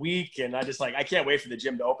feel weak, and I can't wait for the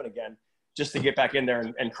gym to open again, just to get back in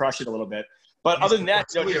there and crush it a little bit. But other than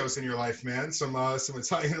that, Leos in your life, man. Some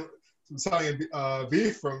Italian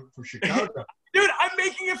beef from Chicago. Dude, I'm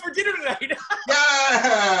making it for dinner tonight.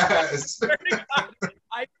 Yes.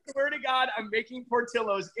 I swear to God, I'm making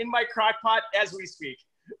tortillas in my crock pot as we speak.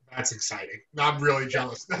 That's exciting. I'm really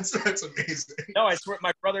jealous. That's amazing. No, I swear,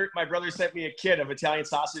 my brother sent me a kit of Italian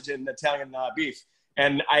sausage and Italian beef,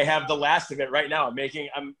 and I have the last of it right now.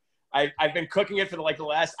 I've been cooking it for the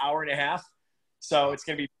last hour and a half, so it's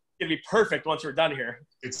gonna be perfect once we're done here.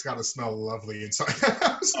 It's gotta smell lovely inside the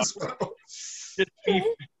house as well. Just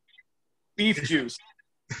beef juice.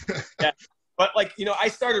 Yeah, but I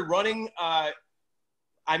started running.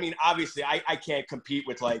 I mean, obviously, I can't compete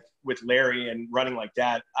with Larry and running like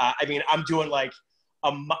that. I mean, I'm doing like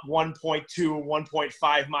a 1.2,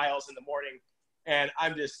 1.5 miles in the morning, and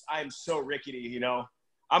I'm so rickety. You know,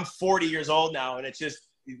 I'm 40 years old now, and it's just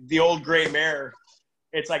the old gray mare.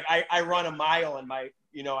 It's like I run a mile, and I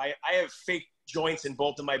have fake joints in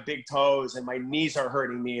both of my big toes, and my knees are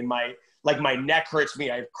hurting me, and my neck hurts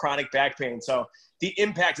me. I have chronic back pain. So the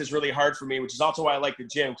impact is really hard for me, which is also why I like the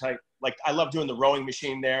gym. I love doing the rowing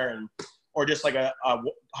machine there, or just like a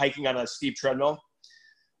hiking on a steep treadmill.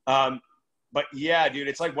 But yeah, dude,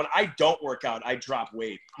 it's like when I don't work out, I drop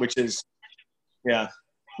weight, which is, yeah,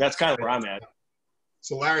 that's kind of where I'm at.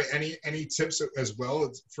 So Larry, any tips as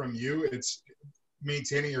well from you? It's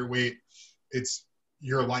maintaining your weight. It's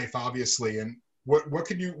your life, obviously. And what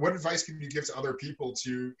advice can you give to other people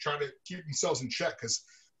to try to keep themselves in check? Because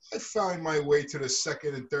I found my way to the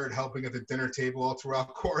second and third helping at the dinner table all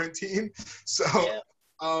throughout quarantine. So,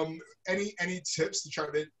 any tips to try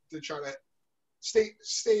to stay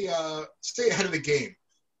ahead of the game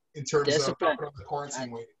in terms Discipline. of the quarantine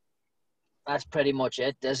weight? That's pretty much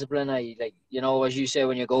it. Discipline. As you say,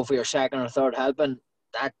 when you go for your second or third helping,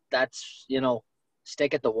 that's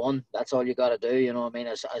stick at the one. That's all you got to do. You know what I mean?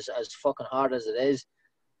 As fucking hard as it is.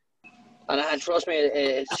 And trust me,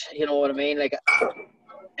 it's, you know what I mean? Like,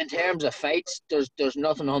 in terms of fights, there's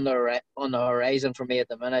nothing on the horizon for me at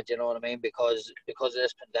the minute. You know what I mean? Because of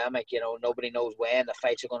this pandemic, you know, nobody knows when the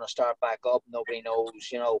fights are going to start back up. Nobody knows.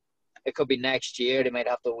 You know, it could be next year. They might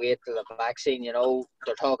have to wait till the vaccine. You know,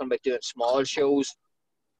 they're talking about doing small shows,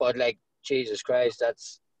 but like Jesus Christ,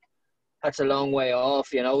 that's a long way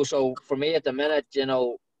off. You know, so for me at the minute, you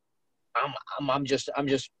know, I'm just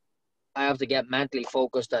I have to get mentally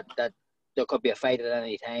focused that there could be a fight at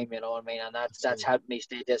any time, you know what I mean? And that's helped me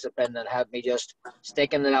stay disciplined and helped me just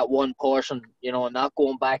sticking to that one portion, you know, and not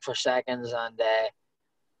going back for seconds. And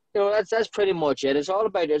you know, that's pretty much it. It's all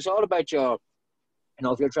about your, you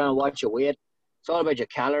know, if you're trying to watch your weight, it's all about your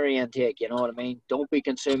calorie intake. You know what I mean? Don't be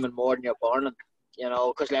consuming more than you're burning. You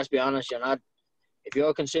know, because let's be honest, if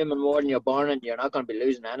you're consuming more than you're burning, you're not going to be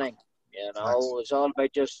losing anything. You know, it's all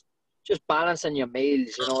about just balancing your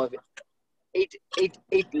meals. You know, eat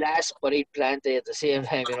less but eat plenty at the same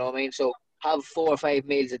time. You know what I mean? So have 4 or 5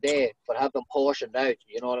 meals a day, but have them portioned out.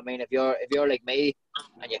 You know what I mean? If you're like me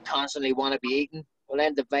and you constantly want to be eating, well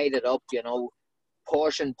then divide it up. You know,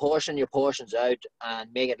 portion your portions out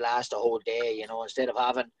and make it last a whole day. You know, instead of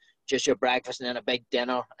having just your breakfast and then a big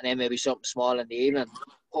dinner and then maybe something small in the evening,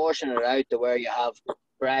 portion it out to where you have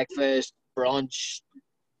breakfast, brunch,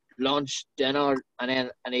 lunch, dinner, and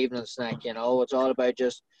then an evening snack. You know, it's all about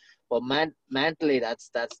just. But mentally, that's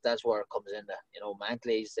where it comes into. You know,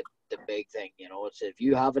 mentally is the big thing. You know, it's if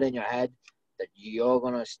you have it in your head that you're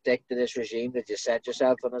gonna stick to this regime that you set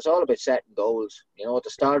yourself, and it's all about setting goals. You know, at the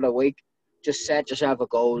start of the week, just set yourself a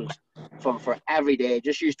goal for every day.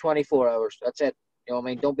 Just use 24 hours. That's it. You know what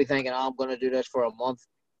I mean? Don't be thinking, oh, I'm gonna do this for a month,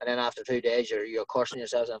 and then after 2 days you're cursing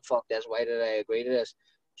yourself and fuck this. Why did I agree to this?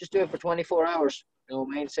 Just do it for 24 hours. You know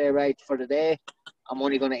what I mean? Say, right, for the day, I'm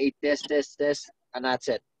only gonna eat this, and that's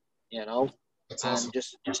it. You know, That's awesome. And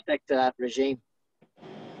just stick to that regime.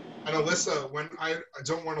 And Alyssa, when I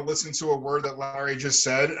don't want to listen to a word that Larry just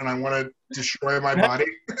said, and I want to destroy my body.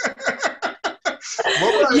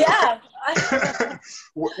 What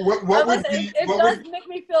would be? It does make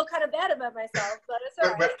me feel kind of bad about myself, but it's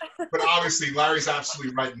all right. But obviously, Larry's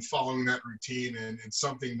absolutely right in following that routine, and it's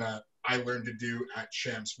something that I learned to do at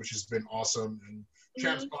Champs, which has been awesome. And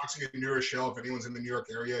Champs Boxing in New Rochelle, if anyone's in the New York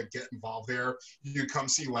area, get involved there. You can come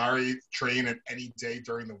see Larry train at any day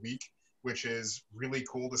during the week, which is really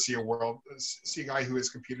cool to see a guy who has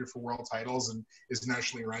competed for world titles and is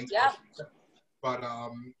nationally ranked. Yeah. But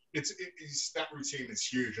it's that routine is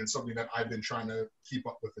huge and something that I've been trying to keep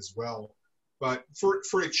up with as well. But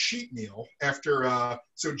for a cheat meal after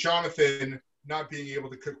so Johnathan not being able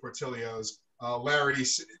to cook Portillo's, Larry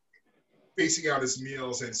spacing out his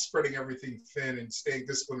meals and spreading everything thin and staying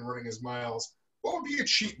disciplined and running his miles, what would be a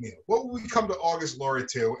cheat meal? What would we come to August Laura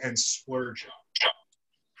to and splurge on?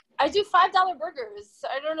 I do $5 burgers.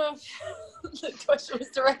 I don't know if the question was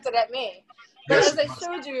directed at me. But yes, as I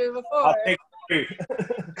showed you before. I'll take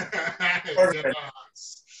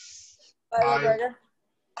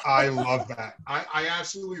I love that. I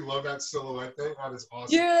absolutely love that silhouette thing. That is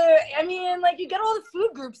awesome. Yeah, I mean, like you get all the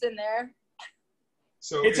food groups in there.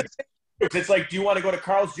 So it's like, do you want to go to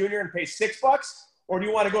Carl's Jr. and pay $6, or do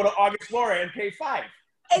you want to go to August Laura and pay $5?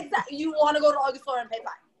 Exactly. You want to go to August Laura and pay $5.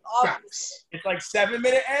 Obviously. It's like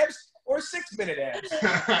 7-minute abs or 6-minute abs.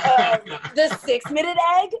 The 6-minute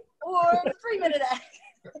egg or the 3-minute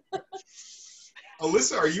egg.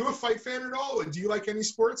 Alyssa, are you a fight fan at all? Do you like any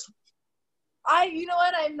sports? You know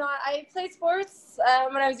what? I'm not. I played sports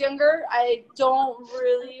when I was younger. I don't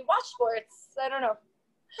really watch sports. I don't know.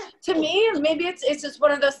 To me, maybe it's just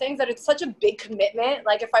one of those things that it's such a big commitment.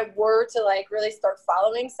 Like if I were to like really start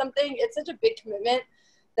following something, it's such a big commitment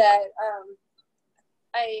that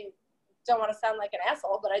I don't want to sound like an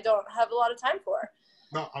asshole, but I don't have a lot of time for.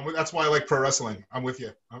 No, that's why I like pro wrestling. I'm with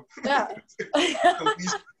you. Yeah.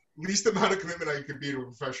 least amount of commitment I could be to a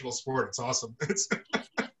professional sport. It's awesome.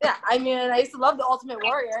 Yeah, I mean, I used to love The Ultimate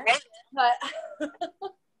Warrior, but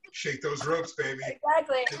shake those ropes, baby.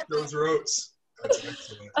 Exactly. Shake those ropes. That's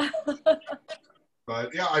excellent.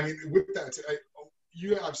 But yeah, I mean, with that,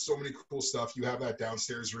 you have so many cool stuff. You have that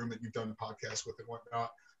downstairs room that you've done podcasts with and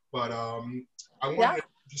whatnot. But I wanted to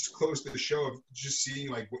just close the show of just seeing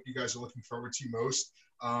like what you guys are looking forward to most.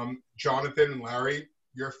 Johnathan and Larry,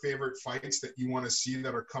 your favorite fights that you want to see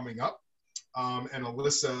that are coming up. And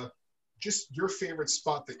Alyssa, just your favorite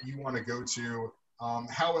spot that you want to go to.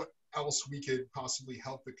 How else we could possibly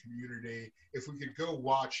help the community if we could go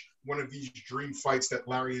watch one of these dream fights that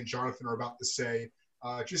Larry and Johnathan are about to say.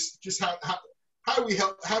 Just how do we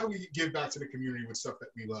help? How do we give back to the community with stuff that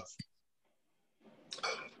we love?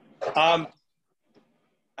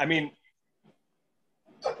 I mean,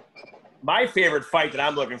 My favorite fight that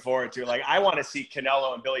I'm looking forward to, like, I want to see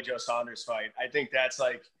Canelo and Billy Joe Saunders fight. I think that's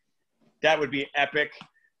like, that would be epic.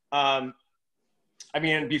 I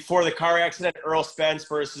mean, before the car accident, Earl Spence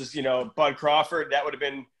versus, you know, Bud Crawford, that would have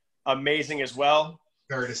been amazing as well.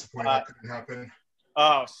 Very disappointed that couldn't happen.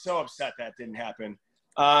 Oh, so upset that didn't happen.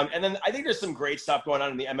 And then I think there's some great stuff going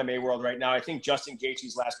on in the MMA world right now. I think Justin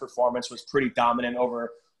Gaethje's last performance was pretty dominant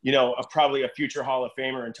over, you know, probably a future Hall of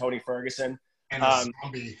Famer in Tony Ferguson. And a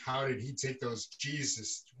zombie, how did he take those?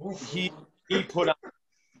 Jesus. He put on a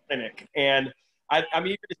clinic. And I'm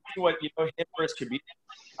eager to see what, you know, him versus could be.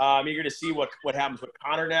 I'm eager to see what happens with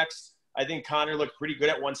Conor next. I think Conor looked pretty good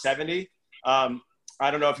at 170. I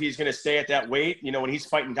don't know if he's going to stay at that weight. You know, when he's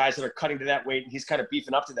fighting guys that are cutting to that weight, he's kind of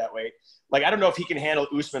beefing up to that weight. Like, I don't know if he can handle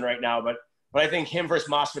Usman right now, but I think him versus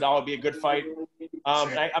Masvidal would be a good fight. I'm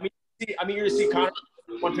eager to see Conor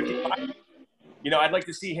 155. You know, I'd like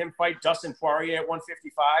to see him fight Dustin Poirier at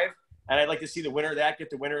 155, and I'd like to see the winner of that get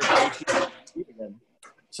the winner of the again.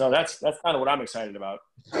 So that's kind of what I'm excited about.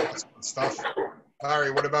 That's good stuff. Larry,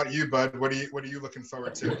 what about you, bud? What are you looking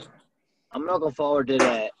forward to? I'm looking forward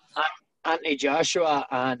to Anthony Joshua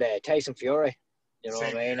and Tyson Fury. You know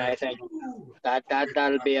what I mean? I think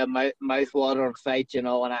that'll be a mouth-watering fight. You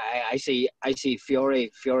know, and I see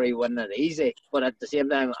Fury winning it easy. But at the same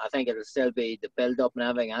time, I think it'll still be the build-up and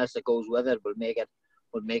everything else that goes with it will make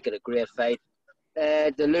it a great fight.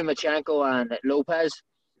 The Lomachenko and Lopez.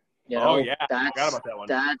 You know, I forgot about that one.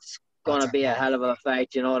 That's gonna be a hell of a fight.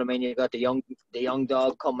 You know what I mean? You got the young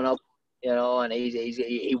dog coming up. You know, and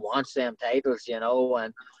he wants them titles. You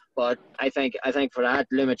know, but I think for that,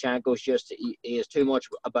 Lomachenko's just he has too much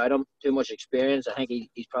about him, too much experience. I think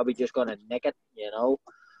he's probably just gonna nick it. You know,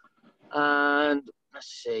 and let's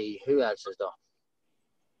see who else is there.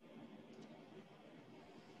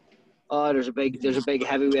 Oh, there's a big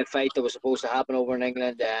heavyweight fight that was supposed to happen over in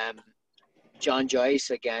England. John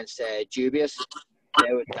Joyce against Dubious.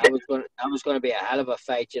 That was going to be a hell of a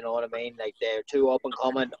fight. You know what I mean? Like, they're two up and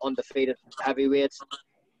coming undefeated heavyweights.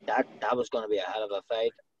 That was going to be a hell of a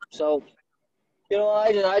fight. So, you know,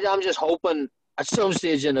 I'm just hoping at some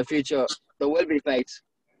stage in the future there will be fights.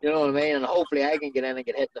 You know what I mean? And hopefully I can get in and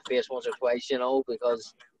get hit in the face once or twice. You know,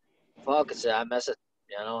 because fuck it, I miss it.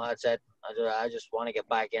 You know, that's it. I just want to get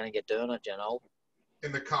back in and get doing it. You know.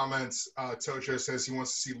 In the comments, Tojo says he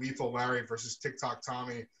wants to see Lethal Larry versus TikTok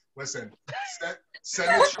Tommy. Listen,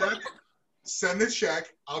 send the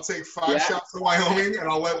check. I'll take 5 shots to Wyoming, and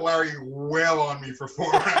I'll let Larry wail on me for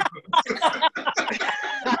 4 rounds.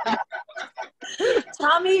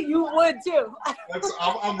 Tommy, you would too.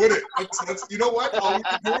 I'm with it. Let's, you know what? I'll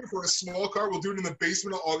do it for a small car. We'll do it in the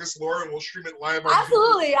basement of August Laura, and we'll stream it live on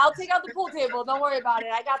Absolutely. I'll take out the pool table. Don't worry about it.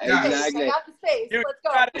 I got the space. Exactly. I got the space. Let's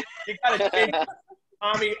go. You gotta take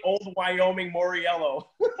Tommy, old Wyoming Moriello.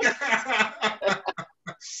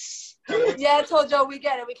 Yeah, Tojo, we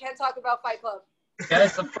get it. We can't talk about Fight Club.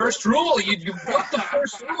 That's the first rule. You broke the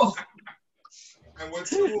first rule. And what's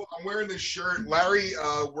cool, I'm wearing this shirt. Larry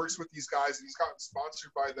works with these guys, and he's gotten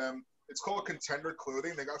sponsored by them. It's called Contender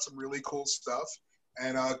Clothing. They got some really cool stuff.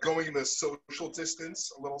 And going the social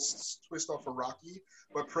distance, a little twist off of Rocky.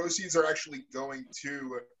 But proceeds are actually going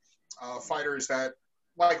to fighters that,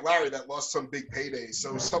 like Larry, that lost some big paydays.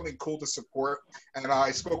 So something cool to support. And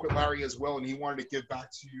I spoke with Larry as well, and he wanted to give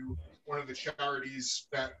back to one of the charities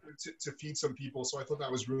that to feed some people. So I thought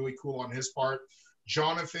that was really cool on his part.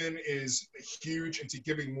 Johnathan is huge into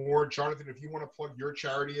giving more. Johnathan, if you want to plug your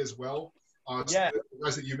charity as well, the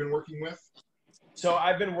guys that you've been working with. So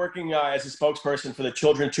I've been working as a spokesperson for the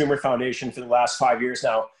Children Tumor Foundation for the last 5 years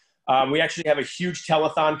now. We actually have a huge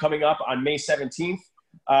telethon coming up on May 17th.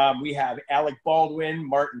 We have Alec Baldwin,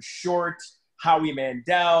 Martin Short, Howie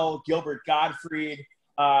Mandel, Gilbert Gottfried,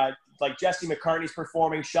 like Jesse McCartney's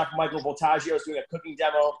performing, Chef Michael Voltaggio is doing a cooking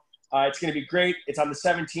demo. It's going to be great. It's on the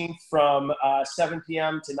 17th from 7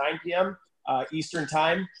 p.m. to 9 p.m. Eastern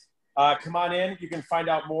time. Come on in. You can find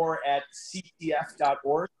out more at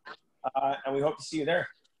ctf.org, and we hope to see you there.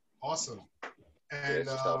 Awesome. And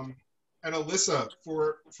Alyssa,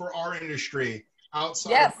 for our industry,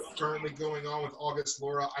 outside of what's currently going on with August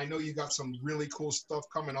Laura, I know you got some really cool stuff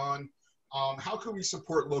coming on. How can we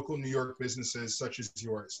support local New York businesses such as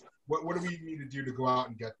yours? What do we need to do to go out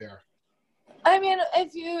and get there? I mean,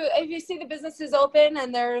 if you see the businesses open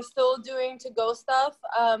and they're still doing to-go stuff,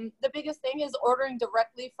 the biggest thing is ordering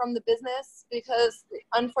directly from the business, because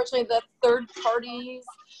unfortunately the third parties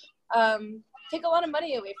take a lot of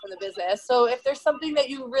money away from the business. So if there's something that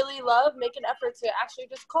you really love, make an effort to actually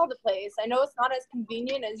just call the place. I know it's not as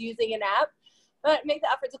convenient as using an app, but make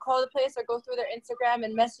the effort to call the place or go through their Instagram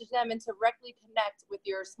and message them and directly connect with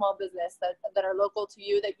your small business that are local to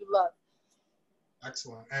you, that you love.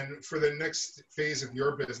 Excellent. And for the next phase of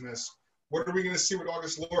your business, what are we going to see with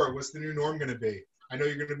August Laura? What's the new norm going to be? I know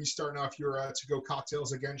you're going to be starting off your to-go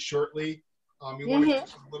cocktails again shortly. You want to give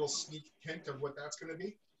us a little sneak hint of what that's going to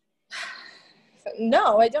be?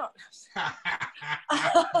 No, I don't.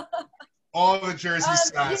 All the Jersey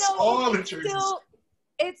sass. All the Jersey sass.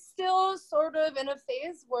 It's still sort of in a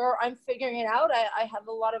phase where I'm figuring it out. I have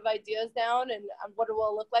a lot of ideas down and what it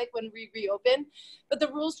will look like when we reopen, but the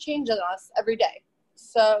rules change on us every day.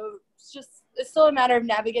 So it's still a matter of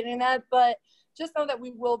navigating that, but just know that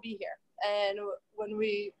we will be here. And when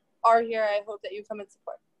we are here, I hope that you come and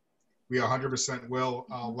support. We 100% will.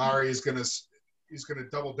 Larry is he's gonna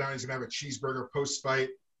double down. He's gonna have a cheeseburger post-fight.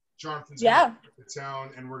 Johnathan's gonna go to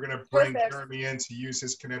town, and we're gonna bring Jeremy in to use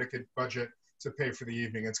his Connecticut budget to pay for the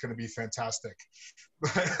evening. It's going to be fantastic.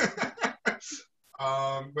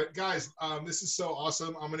 But guys, this is so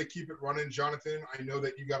awesome. I'm going to keep it running. Johnathan, I know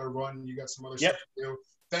that you got to run. You got some other stuff to do.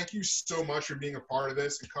 Thank you so much for being a part of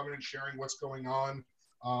this and coming and sharing what's going on.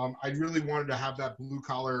 I really wanted to have that blue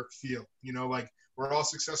collar feel, like we're all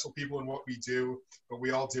successful people in what we do, but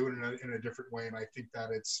we all do it in a different way. And I think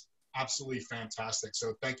that it's absolutely fantastic.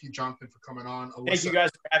 So thank you, Johnathan, for coming on. Alyssa, thank you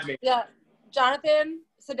guys for having me. Yeah. Johnathan,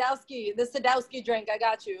 Sadowski, the Sadowski drink. I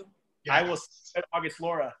got you. Yeah. I will set August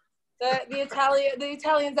Laura. The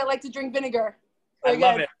Italians that like to drink vinegar. I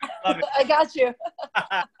love it. I got you.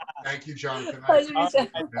 Thank you, Johnathan.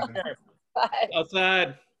 Bye.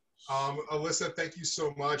 Outside. Alyssa, thank you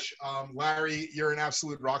so much. Larry, you're an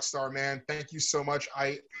absolute rock star, man. Thank you so much.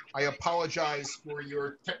 I apologize for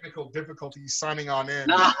your technical difficulties signing on in.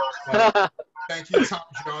 Thank you, Tom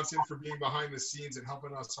Johnson, for being behind the scenes and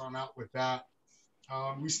helping us on out with that.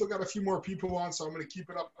 We still got a few more people on, so I'm going to keep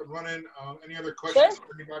it up and running. Any other questions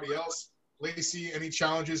for anybody else? Lacey, any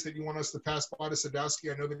challenges that you want us to pass by to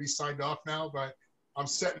Sadowski? I know that he signed off now, but I'm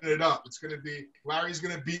setting it up. It's going to be Larry's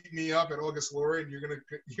going to beat me up at August Laura, and you're going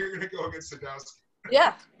to go against Sadowski.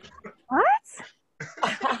 Yeah. What?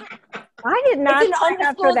 I did not sign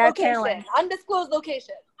up for that challenge. Undisclosed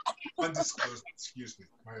location. Undisclosed. Excuse me.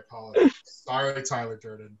 My apologies. Sorry, Tyler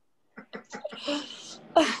Durden.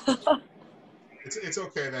 It's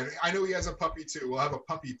okay then. I know he has a puppy too. We'll have a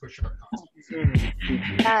puppy push-up contest.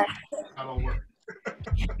 That'll work.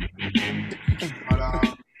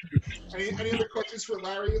 But any other questions for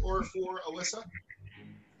Larry or for Alyssa?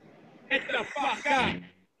 Get the fuck out.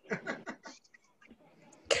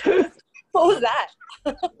 What was that?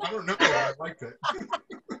 I don't know. I liked it.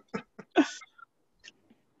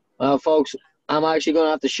 Well, folks, I'm actually going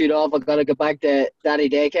to have to shoot off. I've got to get back to Daddy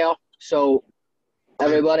Daycare. So,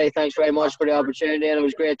 everybody, thanks very much for the opportunity, and it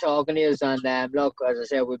was great talking to you. And look, as I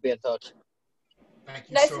said, we'll be in touch. Thank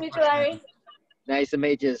you Nice so to meet much, you, Larry. Nice to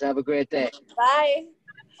meet you. Have a great day. Bye.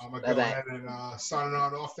 I'm going to go ahead and sign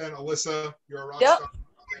on off then. Alyssa, you're a rock Yep. star.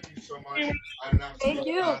 Thank you so much. I'm an absolute Thank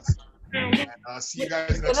you. blast. And see you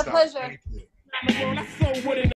guys next time. It's been a pleasure. Thank you.